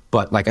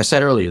 but like I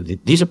said earlier,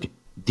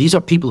 these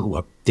are people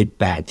who did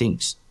bad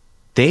things.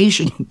 They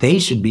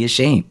should be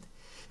ashamed.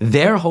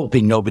 They're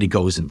hoping nobody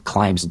goes and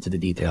climbs into the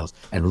details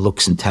and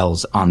looks and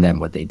tells on them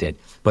what they did.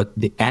 But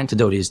the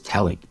antidote is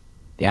telling.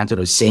 The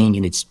antidote is saying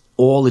in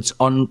all its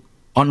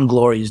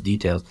unglorious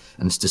details.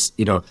 And it's just,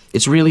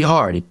 it's really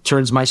hard. It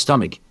turns my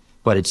stomach,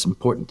 but it's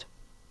important.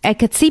 I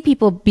could see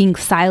people being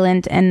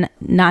silent and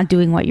not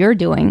doing what you're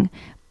doing,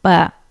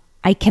 but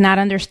I cannot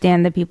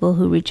understand the people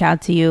who reach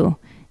out to you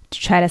to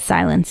try to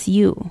silence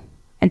you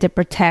and to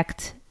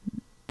protect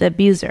the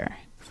abuser.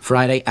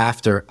 Friday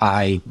after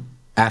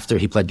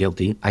he pled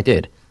guilty,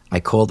 I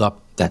called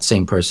up that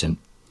same person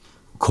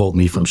who called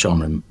me from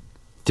Shulim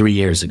 3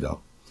 years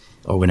ago,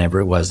 or whenever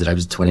it was that I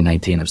was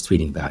 2019, I was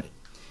tweeting about it.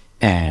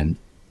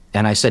 And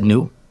I said,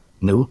 no.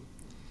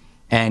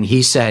 And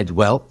he said,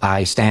 well,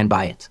 I stand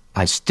by it.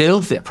 I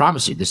still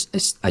promise you this.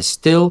 I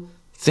still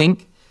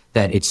think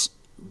that it's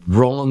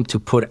wrong to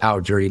put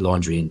our dirty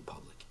laundry in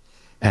public,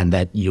 and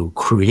that you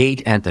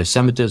create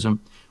anti-Semitism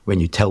when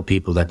you tell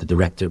people that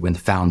when the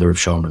founder of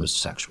Shulim was a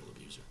sexual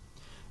abuser.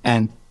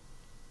 And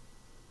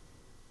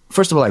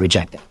first of all, I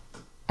reject that.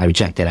 I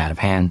reject that out of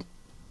hand.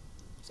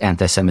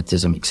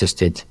 Anti-Semitism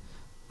existed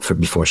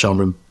before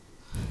Shulim.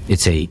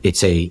 It's a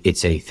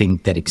thing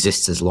that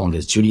exists as long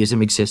as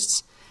Judaism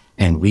exists,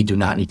 and we do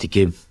not need to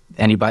give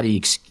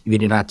anybody. We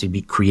do not need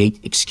to create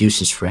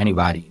excuses for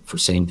anybody for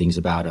saying things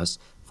about us.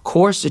 Of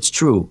course, it's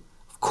true.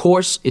 Of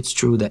course, it's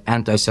true that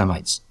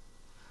anti-Semites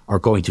are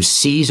going to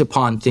seize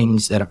upon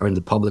things that are in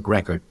the public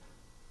record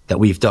that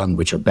we've done,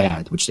 which are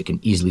bad, which they can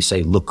easily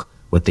say, look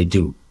what they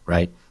do,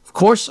 right? Of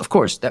course,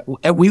 that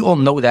we all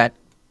know that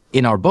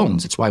in our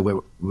bones. It's why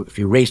you were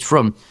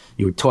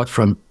taught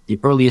from the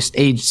earliest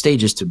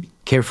stages to be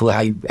careful how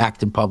you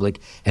act in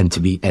public, and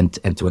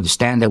to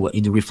understand that what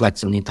you do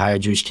reflects on the entire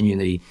Jewish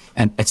community,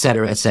 and et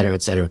cetera, et cetera,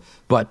 et cetera.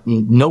 But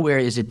nowhere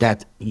is it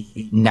that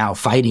now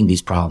fighting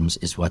these problems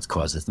is what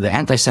causes. The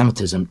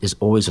anti-Semitism is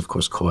always, of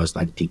course, caused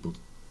by the people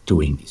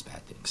doing these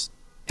bad things.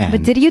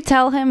 But did you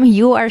tell him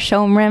you are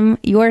Shomrim?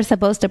 You are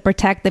supposed to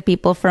protect the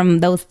people from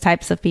those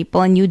types of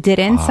people, and you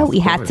didn't, so we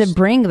had to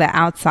bring the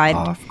outside.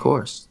 Of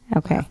course.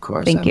 Okay. Of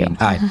course. Thank you.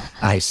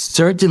 I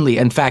certainly,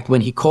 in fact,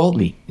 when he called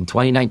me in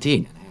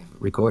 2019, and I have it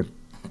recorded,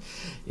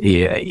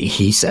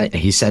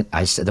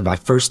 I said, my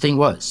first thing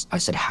was, I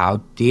said,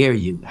 how dare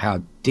you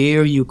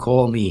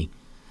call me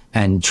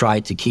and try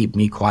to keep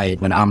me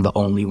quiet when I'm the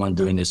only one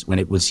doing this, when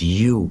it was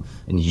you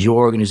and your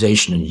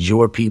organization and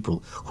your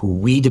people who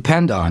we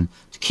depend on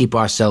to keep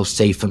ourselves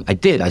safe. And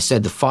I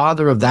said, the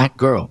father of that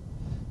girl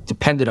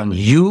depended on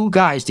you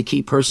guys to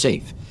keep her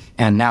safe.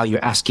 And now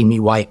you're asking me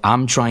why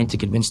I'm trying to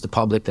convince the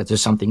public that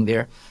there's something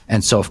there.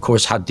 And so, of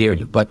course, how dare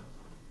you? But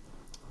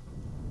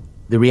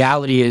the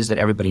reality is that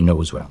everybody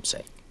knows what I'm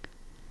saying.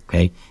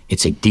 Okay?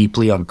 It's a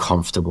deeply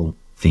uncomfortable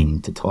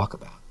thing to talk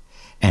about.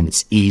 And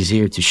it's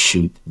easier to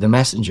shoot the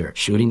messenger.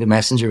 Shooting the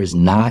messenger is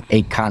not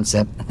a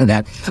concept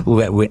that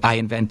I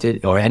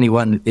invented or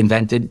anyone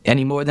invented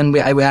any more than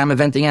I'm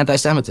inventing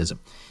anti-Semitism.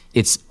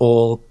 It's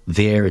all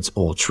there. It's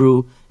all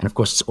true. And of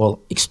course, it's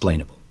all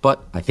explainable.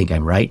 But I think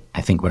I'm right.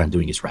 I think what I'm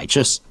doing is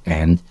righteous.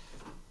 And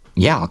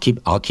yeah,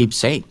 I'll keep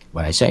saying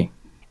what I say.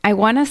 I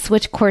want to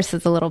switch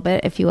courses a little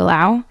bit, if you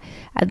allow.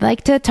 I'd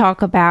like to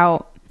talk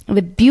about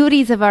the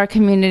beauties of our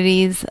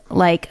communities,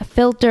 like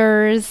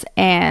filters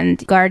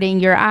and guarding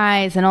your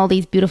eyes and all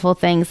these beautiful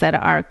things that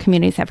our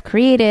communities have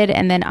created.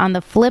 And then on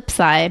the flip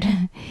side,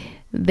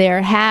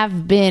 there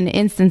have been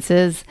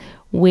instances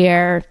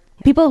where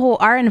people who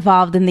are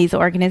involved in these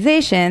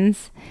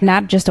organizations,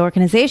 not just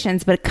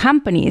organizations, but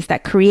companies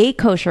that create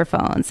kosher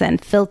phones and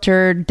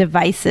filtered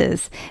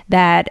devices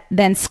that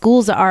then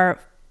schools are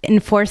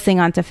enforcing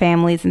onto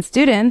families and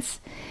students,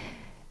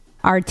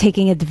 are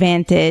taking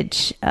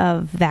advantage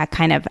of that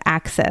kind of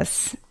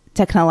access,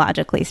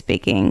 technologically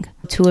speaking,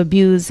 to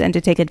abuse and to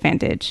take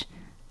advantage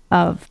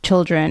of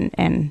children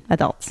and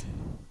adults.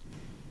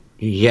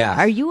 Yeah.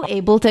 Are you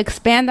able to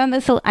expand on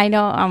this? I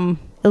know I'm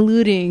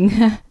alluding.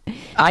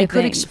 I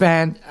could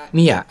expand.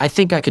 Yeah, I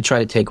think I could try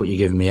to take what you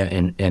give me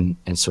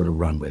and sort of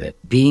run with it.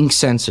 Being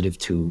sensitive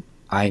to,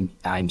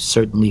 I'm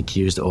certainly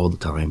accused all the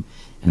time,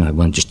 and I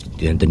won't just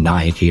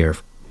deny it here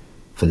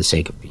for the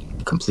sake of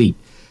being complete.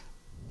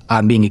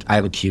 I'm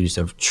accused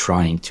of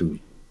trying to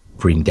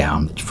bring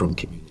down the Frum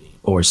community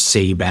or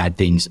say bad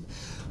things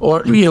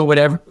or,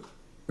 whatever,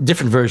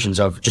 different versions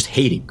of just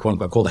hating, quote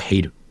unquote, called a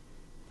hater.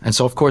 And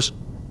so, of course,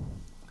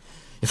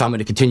 if I'm going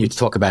to continue to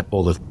talk about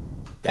all the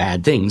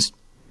bad things,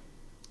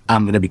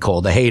 I'm going to be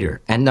called a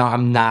hater. And no,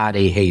 I'm not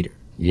a hater.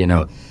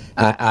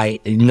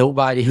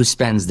 Nobody who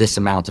spends this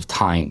amount of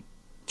time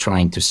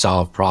trying to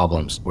solve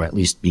problems, or at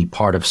least be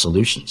part of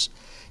solutions,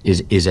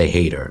 is a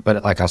hater.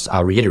 But like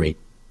I'll reiterate,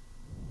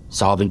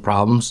 solving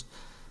problems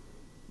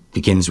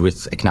begins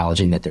with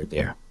acknowledging that they're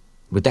there.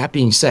 With that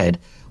being said,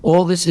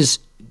 all this is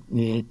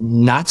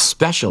not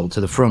special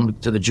to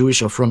the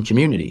Jewish or Frum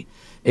community.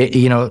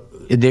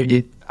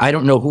 I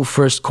don't know who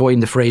first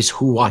coined the phrase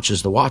 "who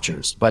watches the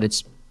watchers," but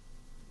it's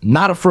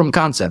not a Frum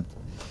concept.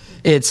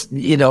 It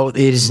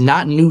is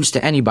not news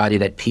to anybody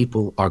that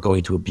people are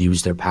going to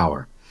abuse their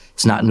power.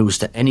 It's not news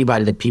to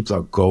anybody that people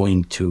are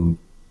going to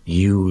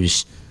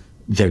use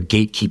their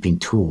gatekeeping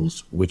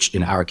tools, which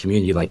in our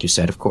community, like you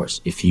said, of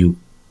course, if you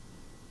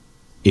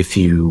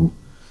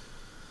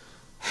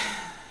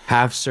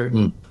have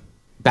certain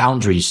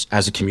boundaries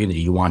as a community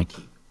you want to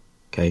keep,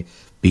 okay,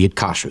 be it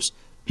kashrus,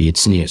 be it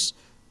tznius,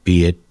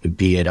 be it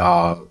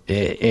Shemir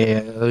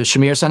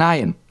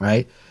Sanayim,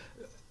 right?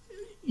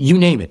 You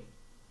name it.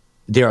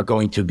 There are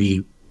going to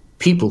be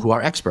people who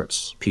are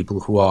experts,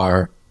 people who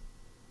are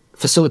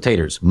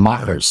facilitators,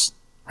 machers,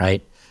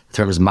 right? The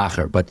term is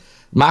macher, but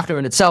macher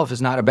in itself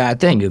is not a bad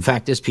thing. In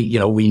fact,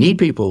 we need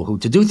people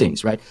to do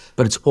things, right?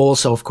 But it's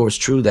also, of course,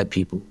 true that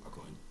people are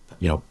going,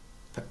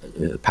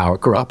 power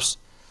corrupts.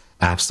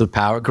 Absolute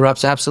power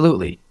corrupts,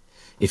 absolutely.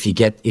 If you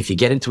get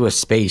into a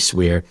space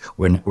where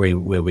we're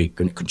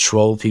going to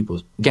control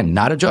people, again,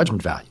 not a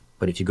judgment value,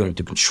 but if you're going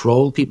to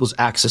control people's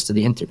access to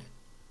the internet,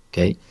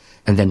 okay,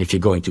 and then if you're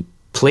going to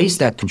place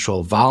that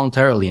control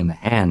voluntarily in the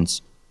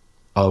hands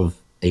of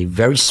a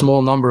very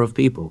small number of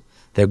people,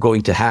 they're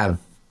going to have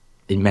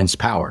immense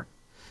power.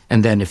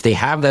 And then if they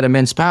have that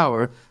immense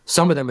power,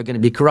 some of them are going to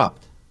be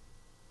corrupt,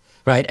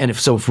 right? And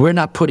if we're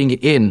not putting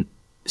in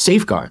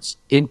safeguards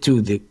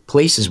into the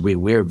places where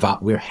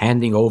we're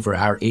handing over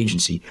our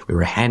agency,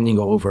 we're handing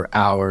over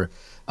our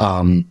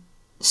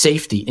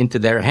safety into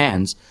their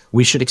hands,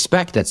 we should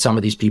expect that some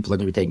of these people are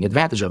going to be taken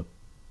advantage of.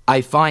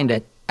 I find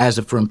that as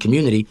a Frum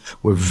community,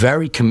 we're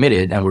very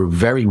committed and we're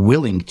very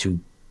willing to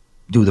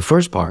do the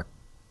first part.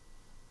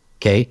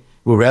 Okay?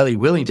 We're really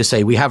willing to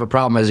say we have a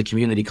problem as a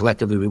community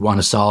collectively we want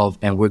to solve,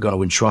 and we're going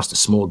to entrust a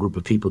small group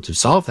of people to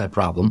solve that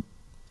problem,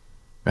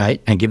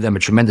 right? And give them a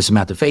tremendous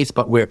amount of faith.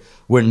 But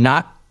we're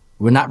not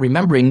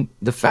remembering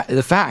the fact.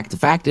 The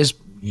fact is,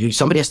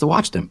 somebody has to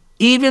watch them.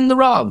 Even the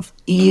Rav,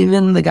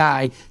 even the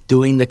guy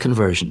doing the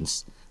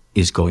conversions,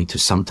 is going to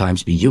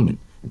sometimes be human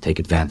and take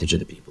advantage of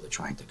the people they're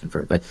trying to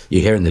convert. But you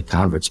hear in the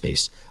convert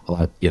space a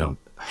lot,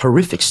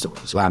 horrific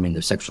stories. Well, I mean,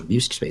 the sexual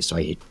abuse space, so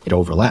it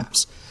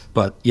overlaps.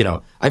 But,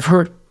 I've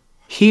heard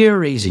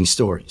hair-raising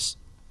stories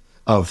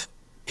of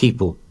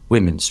people,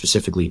 women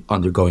specifically,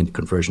 undergoing the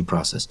conversion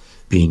process,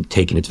 being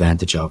taken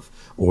advantage of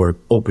or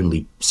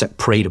openly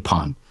preyed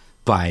upon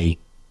by,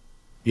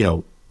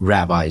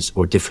 rabbis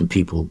or different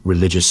people,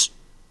 religious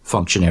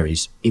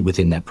functionaries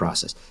within that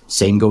process.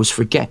 Same goes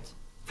for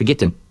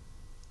Gittin.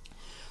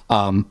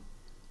 And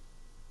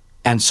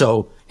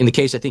so in the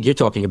case I think you're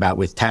talking about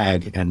with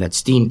TAG and that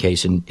Steen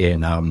case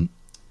in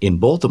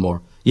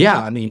Baltimore, yeah,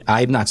 I mean,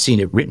 I've not seen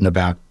it written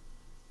about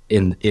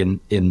in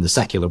the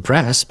secular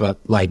press, but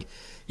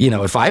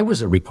if I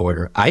was a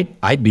reporter,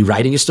 I'd be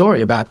writing a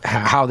story about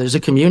how there's a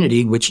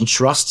community which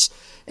entrusts,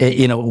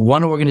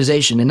 one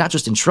organization, and not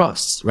just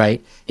entrusts,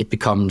 right? It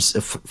becomes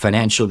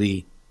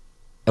financially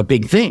a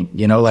big thing,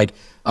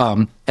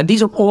 and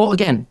these are all,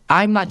 again,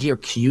 I'm not here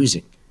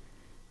accusing.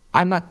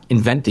 I'm not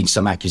inventing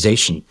some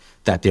accusation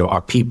that there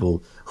are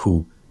people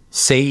who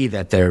say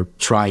that they're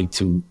trying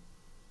to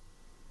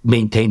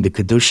maintain the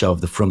kedusha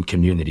of the Frum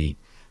community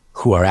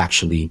who are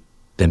actually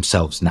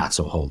themselves not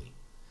so holy,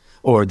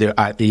 or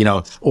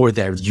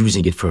they're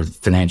using it for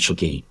financial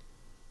gain.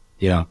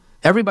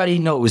 Everybody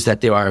knows that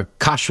there are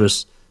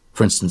kashrus,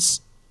 for instance,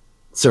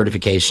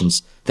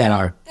 certifications that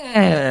are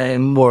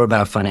more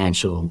about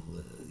financial,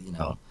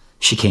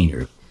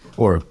 chicanery,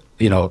 or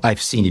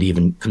I've seen it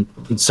even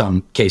in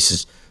some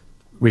cases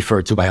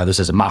referred to by others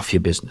as a mafia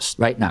business,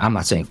 right? Now, I'm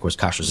not saying, of course,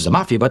 kashrus is a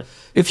mafia, but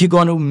if you're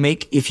going to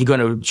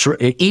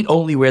eat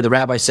only where the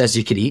rabbi says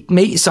you could eat,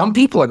 some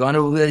people are going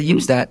to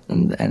use that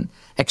and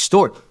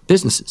extort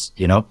businesses,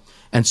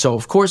 And so,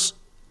 of course,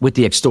 with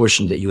the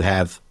extortion that you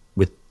have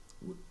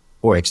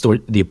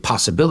the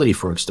possibility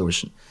for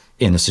extortion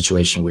in a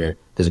situation where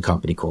there's a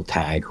company called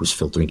TAG who's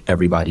filtering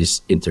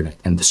everybody's internet,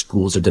 and the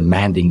schools are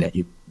demanding that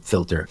you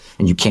filter,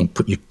 and you can't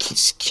put your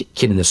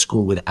kid in the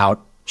school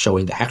without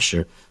showing the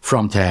hechsher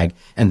from TAG,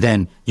 and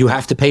then you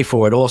have to pay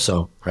for it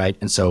also, right?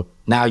 And so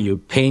now you're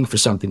paying for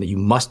something that you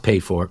must pay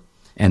for,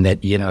 and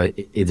that,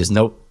 there's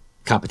no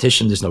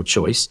competition, there's no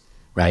choice,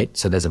 right?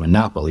 So there's a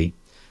monopoly.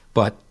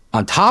 But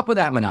on top of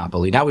that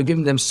monopoly, now we're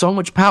giving them so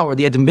much power,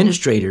 the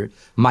administrator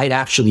might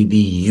actually be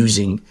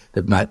using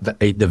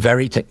the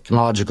very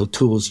technological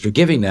tools you're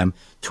giving them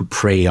to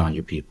prey on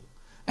your people.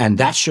 And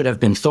that should have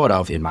been thought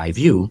of, in my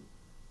view,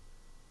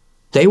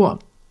 day one.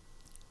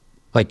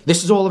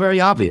 This is all very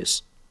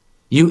obvious.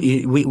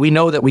 We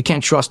know that we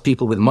can't trust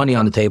people with money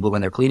on the table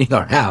when they're cleaning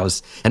our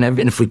house. And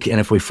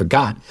if we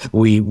forgot,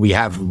 we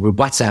have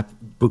WhatsApp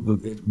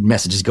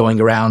messages going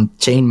around,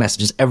 chain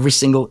messages every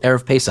single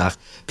Erev Pesach.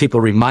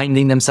 People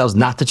reminding themselves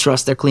not to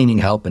trust their cleaning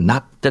help and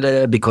not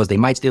because they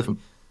might steal from.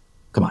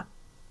 Come on,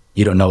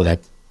 you don't know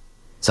that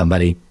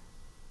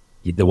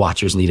the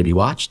watchers need to be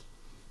watched.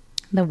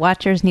 The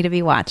watchers need to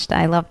be watched.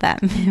 I love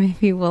that.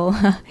 Maybe we'll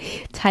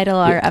title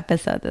our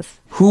episode this.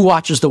 Who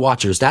watches the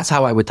watchers? That's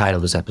how I would title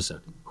this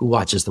episode. Who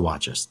watches the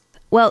watchers?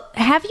 Well,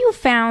 have you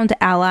found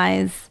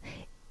allies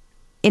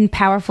in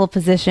powerful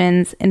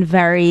positions in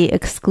very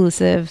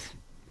exclusive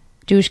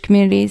Jewish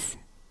communities?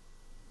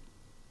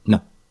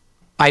 No.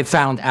 I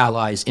found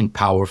allies in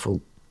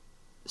powerful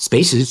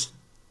spaces.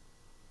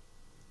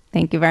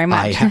 Thank you very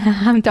much.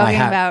 I'm talking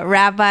about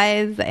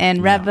rabbis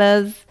and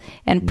rebbes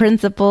and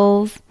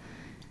principals.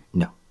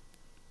 No.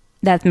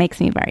 That makes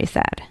me very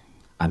sad.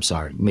 I'm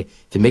sorry.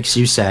 If it makes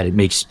you sad,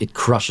 it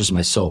crushes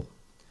my soul.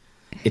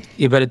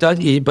 But it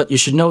does. But you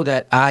should know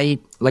that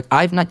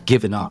I've not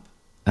given up,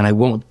 and I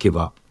won't give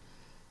up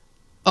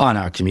on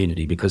our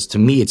community, because to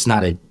me it's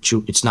not a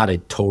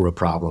Torah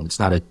problem. It's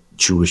not a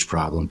Jewish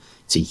problem.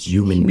 It's a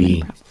human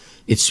being. Problem.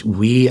 It's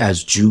we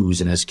as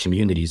Jews and as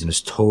communities and as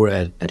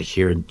Torah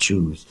adherent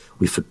Jews,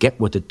 we forget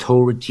what the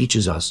Torah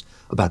teaches us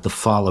about the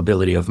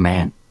fallibility of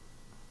man.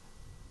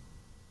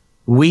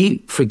 We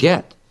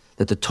forget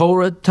that the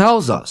Torah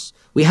tells us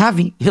we have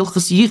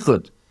Hilchas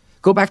Yichud.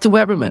 Go back to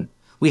Weberman.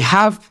 We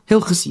have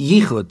Hilchas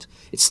Yichud.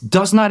 It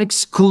does not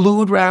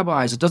exclude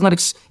rabbis. It does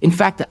not. In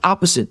fact, the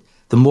opposite.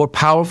 The more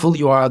powerful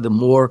you are, the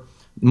more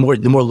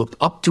looked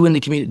up to in the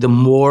community, the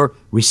more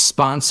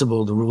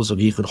responsible the rules of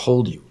Yichud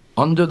hold you.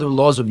 Under the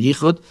laws of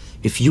Yichud,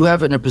 if you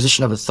have in a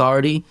position of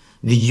authority,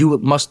 you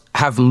must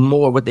have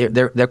more. What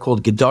they're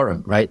called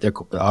gedarim, right? They're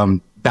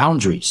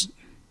boundaries,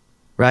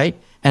 right?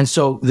 And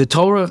so the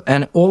Torah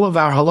and all of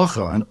our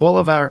halacha and all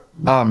of our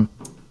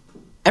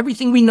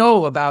everything we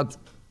know about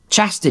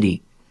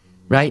chastity,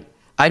 right?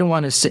 I don't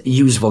want to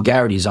use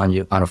vulgarities on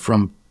you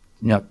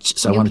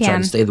so I want to try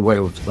to stay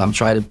I'm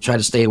trying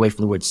to stay away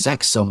from the word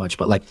sex so much,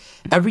 but like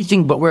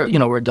everything. But we're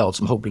adults.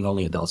 I'm hoping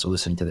only adults are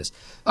listening to this.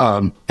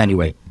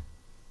 Anyway,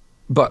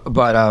 but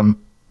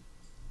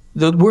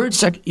the word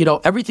sex,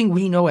 everything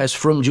we know as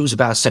from Jews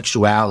about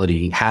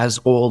sexuality has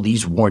all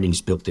these warnings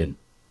built in.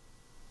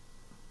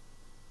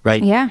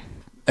 Right? Yeah.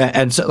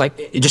 And so,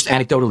 like, just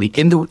anecdotally,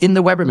 in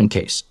the Weberman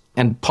case,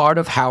 and part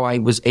of how I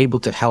was able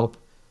to help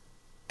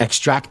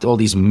extract all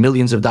these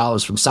millions of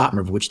dollars from Satmar,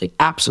 of which they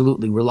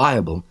absolutely were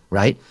liable,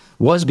 right,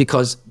 was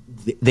because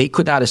they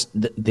could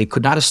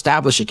not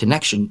establish a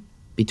connection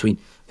between.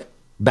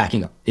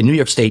 Backing up, in New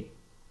York State,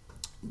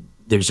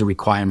 there's a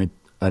requirement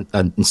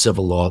in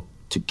civil law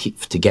to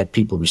get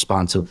people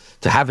responsible,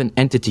 to have an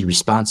entity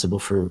responsible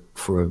for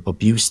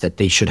abuse that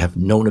they should have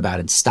known about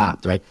and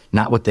stopped, right?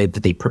 Not what that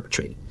they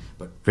perpetrated.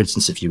 But for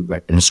instance, if you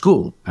in a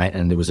school, right,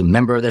 and there was a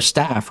member of their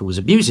staff who was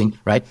abusing,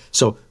 right?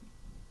 So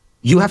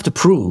you have to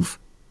prove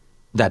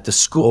that the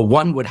school, or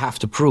one would have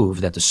to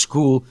prove that the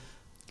school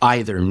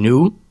either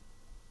knew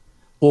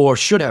or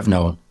should have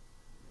known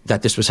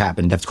that this was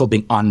happening. That's called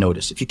being on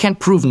notice. If you can't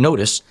prove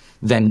notice,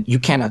 then you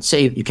can't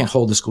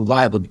hold the school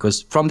liable,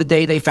 because from the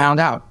day they found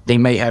out, they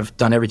may have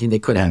done everything they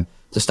could have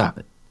to stop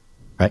it,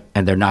 right?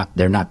 And they're not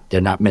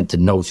meant to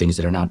know things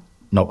that are not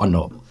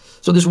unknowable.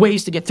 So there's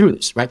ways to get through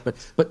this, right?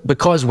 But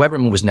because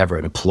Weberman was never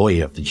an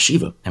employee of the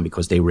yeshiva, and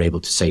because they were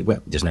able to say,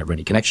 well, there's never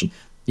any connection,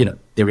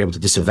 they were able to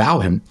disavow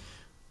him,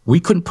 we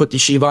couldn't put the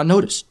yeshiva on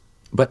notice.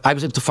 But I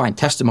was able to find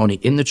testimony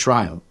in the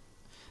trial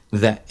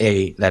that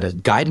a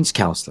guidance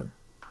counselor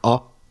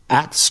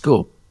at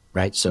school,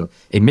 right? So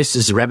a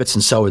Mrs.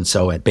 Rebbitzin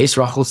so-and-so at Beis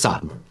Rachel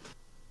Satmar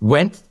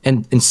went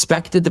and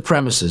inspected the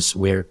premises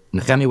where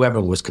Nehemiah Weber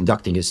was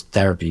conducting his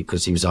therapy,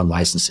 because he was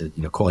unlicensed.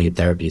 Calling it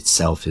therapy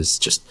itself is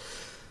just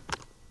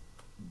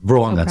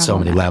wrong on so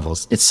many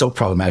levels. It's so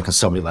problematic on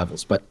so many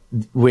levels. But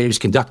where he was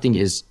conducting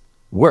his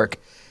work,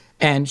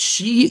 and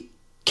she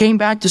came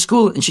back to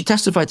school and she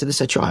testified to this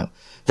at trial,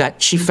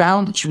 that she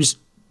was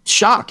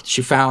shocked.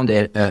 She found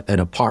an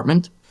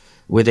apartment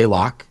with a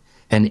lock,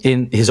 and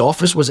in his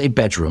office was a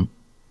bedroom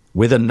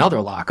with another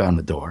lock on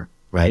the door,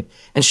 right?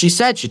 And she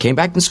said, she came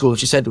back to school, and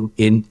she said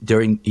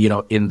everything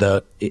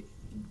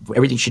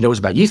she knows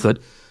about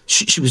Yichud,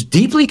 she was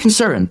deeply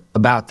concerned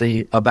about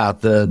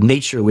the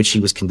nature in which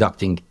he was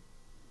conducting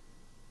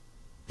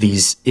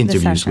these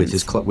interviews with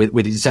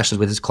these sessions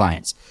with his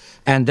clients.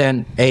 And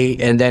then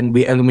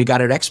we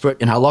got an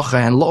expert in halacha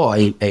and law,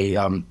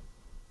 a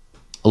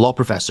law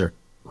professor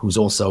who's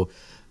also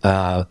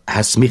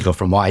has smicha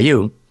from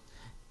YU,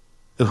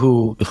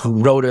 who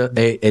wrote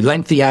a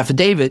lengthy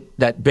affidavit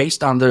that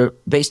based on the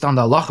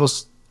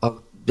halachos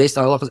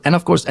and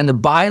of course and the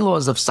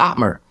bylaws of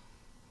Satmar,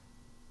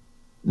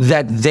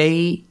 that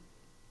they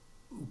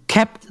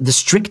kept the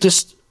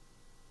strictest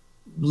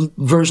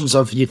versions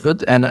of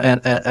Yichud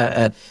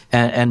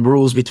and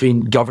rules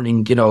between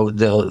governing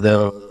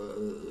the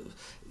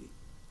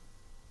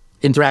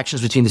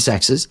interactions between the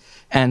sexes,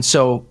 and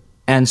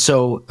And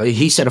so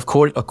he said,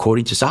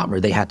 according to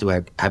Satmar, they had to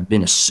have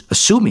been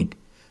assuming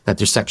that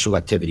there's sexual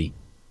activity,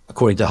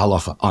 according to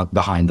halacha,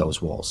 behind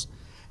those walls.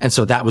 And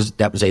so that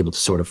was able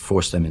to sort of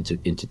force them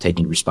into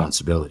taking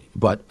responsibility.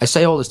 But I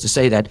say all this to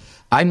say that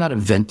I'm not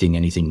inventing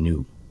anything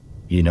new.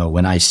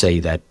 When I say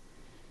that,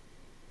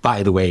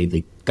 by the way,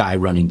 the guy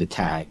running the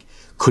tag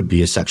could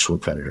be a sexual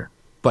predator.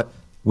 But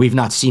we've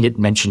not seen it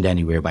mentioned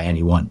anywhere by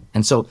anyone.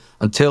 And so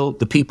until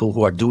the people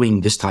who are doing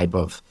this type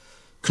of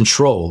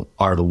control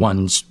are the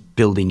ones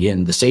building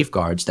in the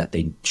safeguards that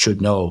they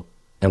should know,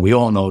 and we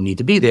all know need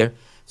to be there,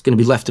 it's going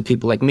to be left to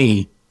people like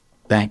me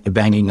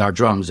banging our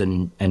drums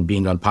and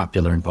being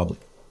unpopular in public.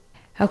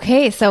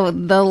 Okay, so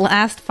the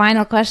last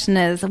final question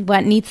is,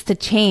 what needs to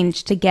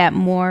change to get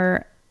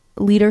more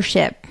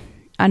leadership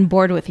on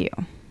board with you?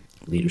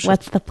 Leadership.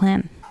 What's the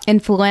plan?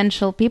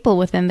 Influential people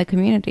within the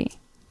community.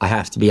 I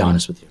have to be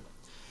honest with you.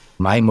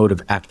 My mode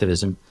of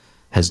activism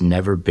has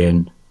never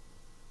been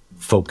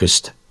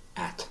focused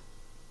at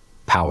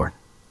power,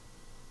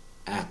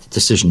 at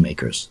decision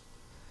makers.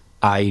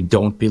 I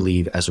don't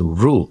believe, as a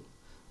rule,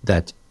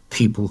 that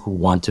people who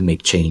want to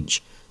make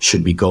change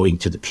should be going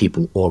to the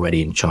people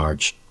already in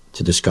charge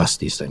to discuss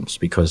these things,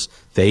 because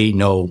they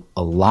know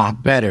a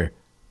lot better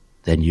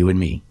than you and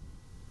me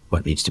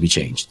what needs to be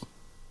changed.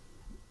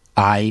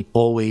 I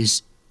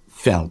always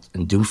felt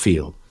and do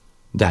feel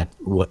that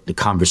what the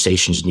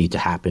conversations need to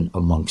happen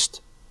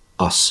amongst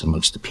us,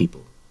 amongst the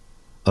people,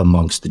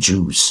 amongst the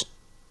Jews,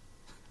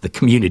 the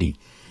community,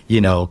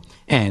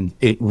 and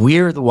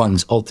we're the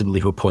ones ultimately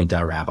who appoint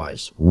our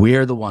rabbis.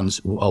 We're the ones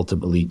who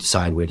ultimately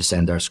decide where to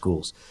send our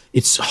schools.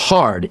 It's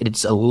hard.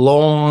 It's a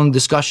long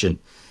discussion,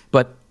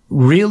 but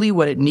really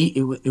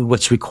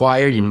what's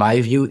required, in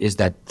my view, is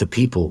that the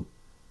people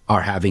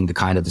are having the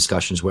kind of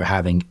discussions we're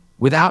having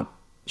without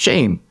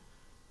shame,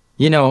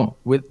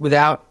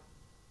 without,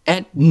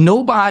 and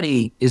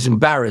nobody is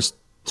embarrassed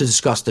to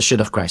discuss the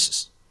shidduch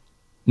crisis.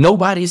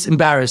 Nobody's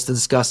embarrassed to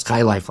discuss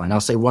Chai Lifeline.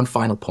 I'll say one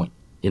final point.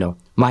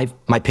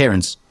 My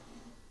parents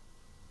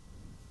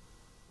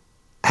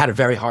had a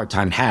very hard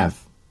time.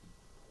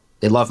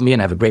 They love me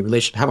and have a great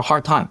relationship. Have a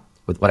hard time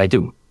with what I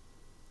do.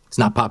 It's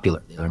not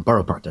popular. They're in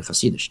Borough Park. They're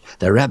Hasidish.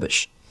 They're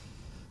Rebbish.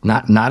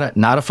 Not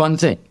a fun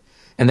thing.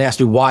 And they asked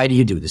me, why do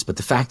you do this? But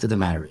the fact of the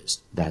matter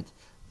is that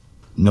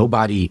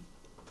nobody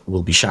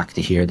will be shocked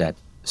to hear that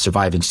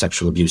surviving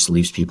sexual abuse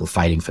leaves people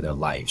fighting for their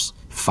lives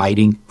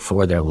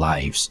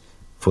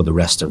for the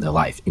rest of their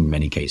life in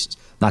many cases.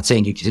 Not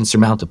saying it's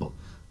insurmountable.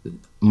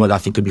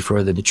 Nothing could be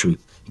further than the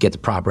truth. You get the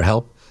proper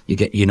help. You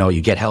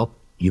get help.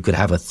 You could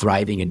have a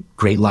thriving and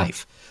great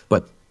life.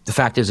 But the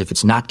fact is, if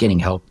it's not getting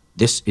help,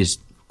 this is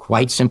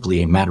quite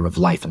simply a matter of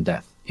life and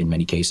death in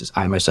many cases.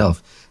 I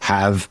myself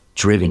have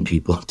driven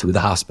people to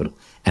the hospital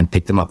and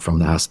picked them up from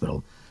the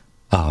hospital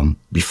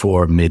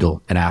before,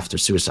 middle, and after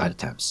suicide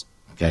attempts.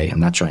 Okay,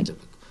 I'm not trying to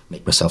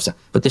make myself sound,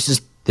 but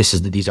these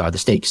are the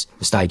stakes.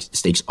 The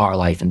stakes are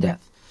life and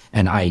death.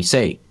 And I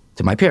say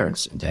to my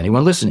parents and to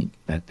anyone listening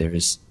that there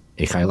is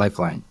a Chai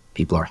Lifeline.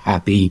 People are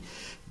happy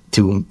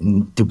to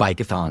do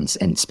bike-a-thons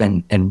and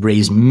spend and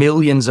raise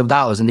millions of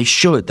dollars, and they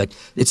should. Like,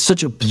 it's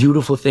such a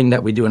beautiful thing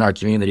that we do in our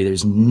community.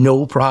 There's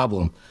no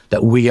problem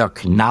that we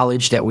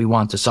acknowledge that we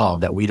want to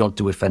solve, that we don't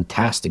do a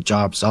fantastic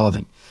job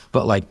solving.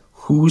 But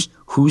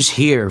who's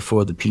here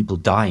for the people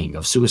dying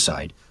of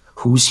suicide?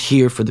 Who's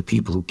here for the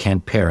people who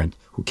can't parent,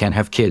 who can't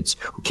have kids,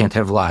 who can't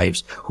have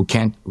lives, who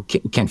can't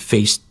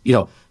face,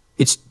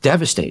 it's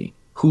devastating.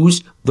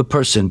 Who's the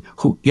person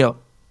who,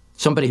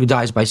 somebody who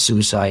dies by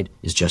suicide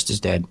is just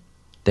as dead.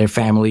 Their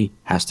family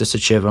has to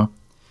sit shiva.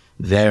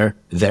 Their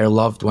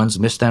loved ones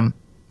miss them.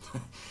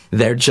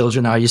 Their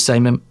children are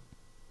Yisaimim,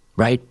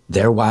 right?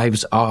 Their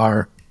wives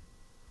are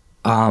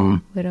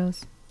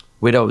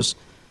widows.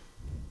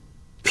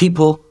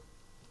 People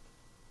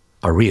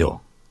are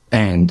real.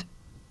 And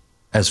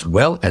as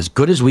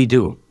good as we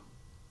do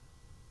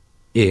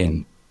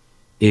in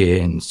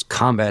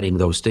combating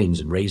those things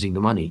and raising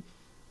the money,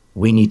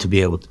 we need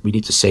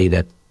to say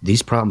that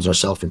these problems are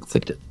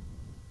self-inflicted,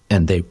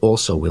 and they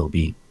also will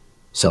be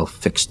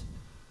self-fixed.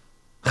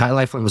 Chai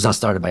Lifeline was not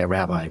started by a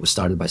rabbi. It was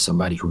started by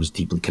somebody who was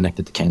deeply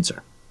connected to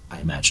cancer, I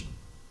imagine.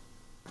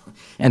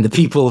 And the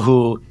people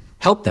who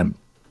help them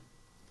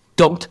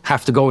don't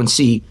have to go and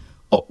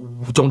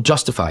don't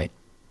justify it,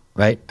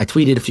 right? I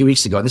tweeted a few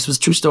weeks ago, and this was a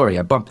true story.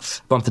 I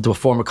bumped into a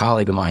former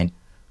colleague of mine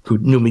who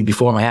knew me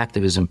before my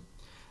activism,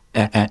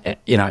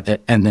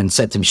 and then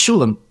said to me,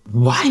 Shulim,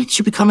 why did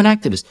you become an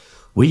activist?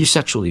 Were you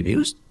sexually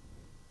abused?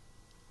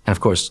 And of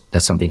course,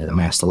 that's something that I'm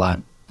asked a lot.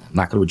 I'm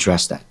not going to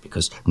address that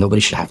because nobody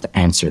should have to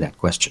answer that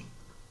question.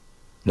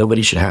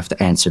 Nobody should have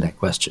to answer that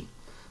question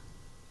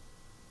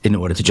in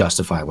order to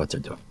justify what they're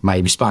doing. My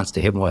response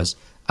to him was,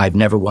 I've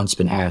never once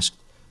been asked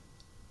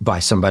by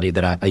somebody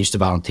that I used to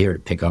volunteer to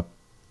pick up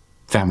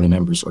family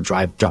members or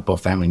drop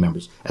off family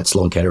members at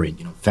Sloan Kettering,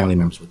 family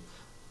members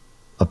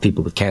of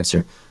people with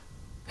cancer,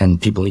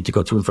 and people need to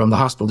go to and from the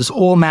hospital. There's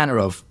all manner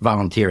of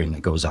volunteering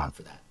that goes on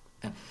for that.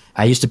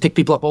 I used to pick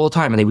people up all the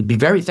time, and they would be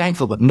very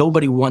thankful, but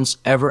nobody once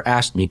ever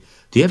asked me,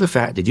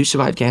 did you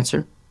survive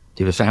cancer?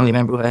 Do you have a family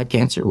member who had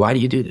cancer? Why do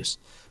you do this?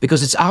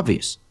 Because it's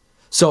obvious.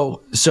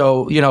 So,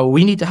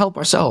 we need to help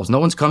ourselves. No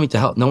one's coming to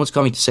help. No one's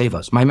coming to save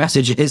us. My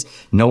message is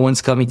no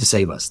one's coming to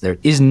save us. There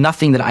is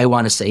nothing that I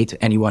want to say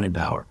to anyone in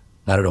power.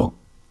 Not at all.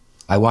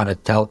 I want to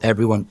tell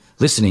everyone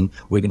listening,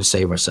 we're going to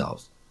save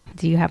ourselves.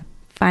 Do you have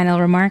final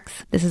remarks?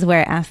 This is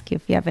where I ask you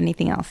if you have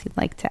anything else you'd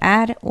like to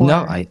add. Or...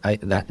 No,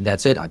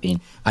 that's it. I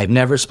mean, I've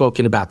never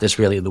spoken about this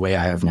really the way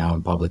I have now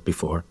in public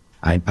before.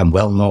 I'm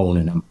well known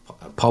and I'm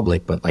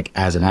public, but like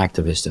as an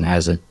activist and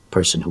as a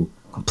person who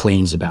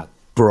complains about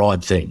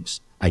broad things.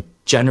 I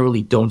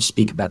generally don't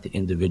speak about the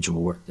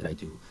individual work that I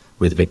do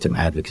with victim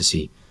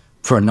advocacy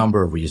for a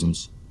number of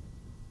reasons.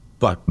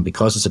 But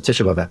because it's a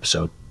Tisha B'Av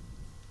episode,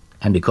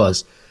 and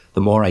because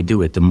the more I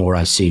do it, the more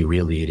I see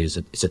really it's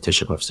a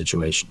Tisha B'Av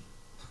situation.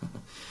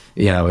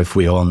 If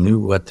we all knew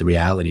what the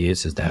reality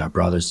is that our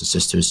brothers and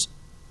sisters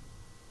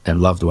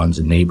and loved ones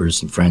and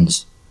neighbors and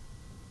friends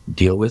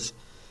deal with,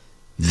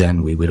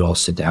 then we would all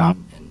sit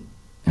down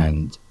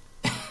and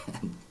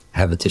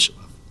have a Tisha B'Av.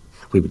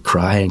 We would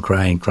cry and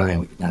cry and cry,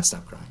 and we would not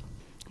stop crying.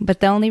 But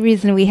the only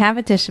reason we have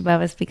a Tisha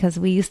B'Av is because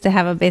we used to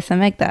have a Beis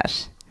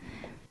HaMikdash.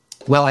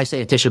 Well, I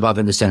say a Tisha B'Av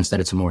in the sense that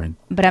it's a mourning.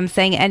 But I'm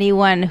saying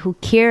anyone who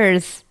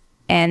cares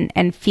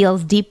and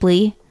feels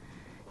deeply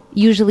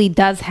usually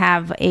does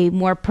have a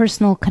more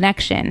personal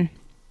connection.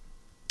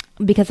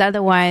 Because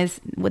otherwise,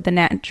 what the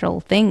natural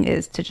thing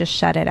is to just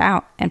shut it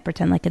out and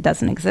pretend like it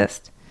doesn't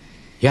exist.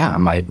 Yeah,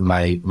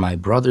 my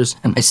brothers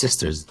and my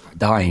sisters are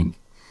dying.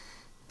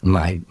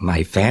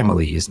 My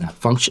family is not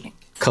functioning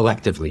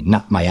collectively,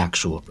 not my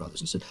actual brothers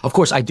and sisters. Of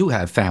course, I do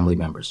have family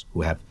members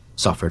who have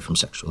suffered from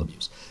sexual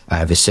abuse. I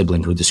have a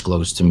sibling who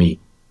disclosed to me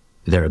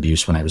their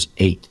abuse when I was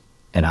 8,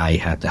 and I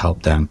had to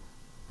help them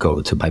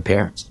go to my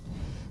parents.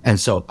 And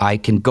so I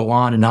can go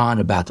on and on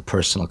about the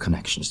personal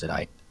connections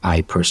that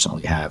I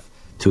personally have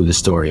to the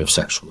story of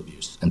sexual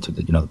abuse and to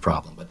the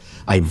problem. But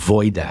I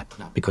avoid that,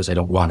 not because I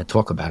don't want to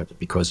talk about it, but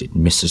because it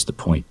misses the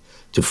point.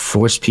 To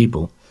force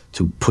people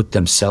to put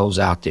themselves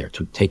out there,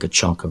 to take a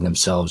chunk of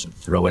themselves and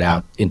throw it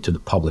out into the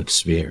public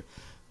sphere,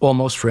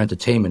 almost for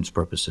entertainment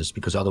purposes,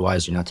 because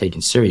otherwise you're not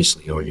taken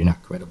seriously or you're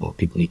not credible.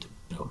 People need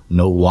to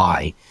know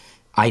why.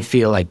 I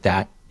feel like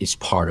that is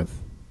part of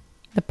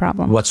the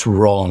problem. What's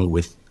wrong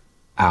with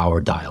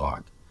our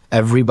dialogue?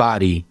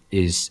 Everyone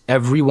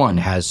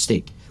has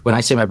stake. When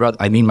I say my brother,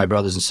 I mean my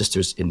brothers and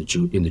sisters in the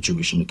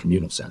Jewish and the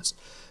communal sense.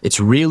 It's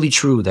really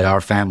true that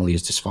our family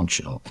is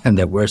dysfunctional and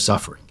that we're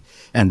suffering.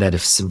 And that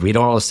if we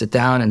don't all sit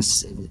down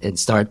and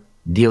start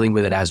dealing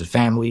with it as a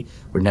family,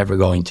 we're never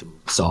going to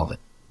solve it.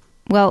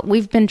 Well,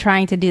 we've been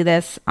trying to do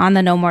this on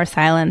the No More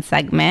Silence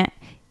segment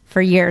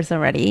for years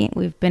already.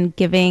 We've been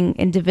giving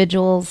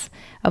individuals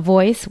a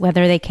voice,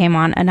 whether they came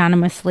on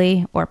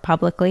anonymously or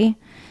publicly,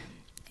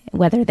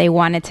 whether they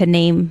wanted to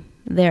name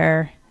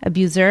their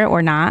abuser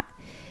or not.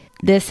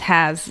 This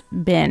has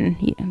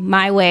been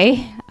my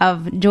way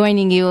of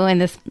joining you in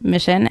this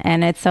mission,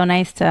 and it's so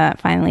nice to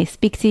finally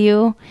speak to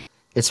you.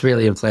 It's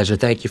really a pleasure.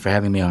 Thank you for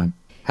having me on.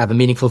 Have a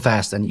meaningful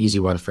fast and easy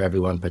one for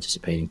everyone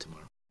participating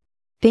tomorrow.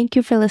 Thank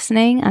you for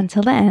listening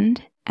until the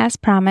end. As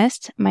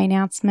promised, my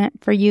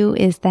announcement for you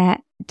is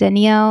that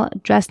Danielle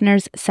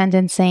Dressner's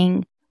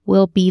sentencing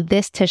will be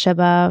this Tisha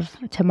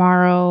B'Av,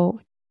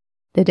 tomorrow,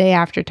 the day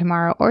after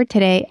tomorrow, or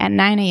today at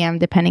 9 a.m.,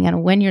 depending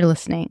on when you're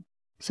listening.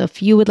 So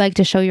if you would like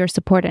to show your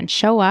support and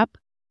show up,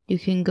 you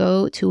can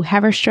go to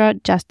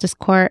Haverstraw Justice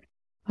Court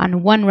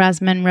on 1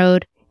 Rosman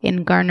Road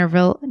in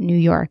Garnerville, New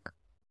York.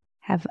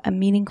 Have a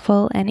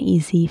meaningful and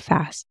easy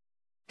fast.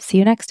 See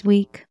you next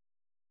week.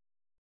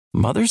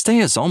 Mother's Day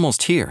is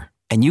almost here,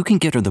 and you can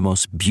get her the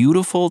most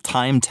beautiful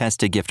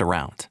time-tested gift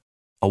around.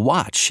 A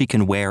watch she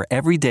can wear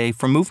every day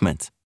from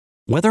Movement.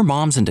 Whether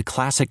mom's into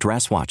classic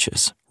dress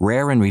watches,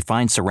 rare and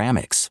refined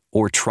ceramics,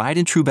 or tried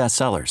and true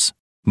bestsellers,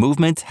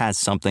 Movement has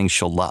something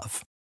she'll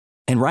love.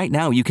 And right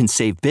now you can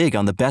save big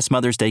on the best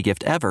Mother's Day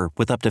gift ever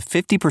with up to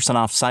 50%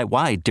 off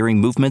site-wide during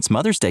Movement's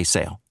Mother's Day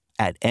sale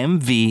at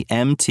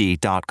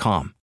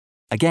mvmt.com.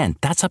 Again,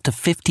 that's up to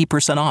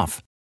 50%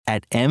 off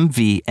at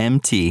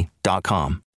mvmt.com.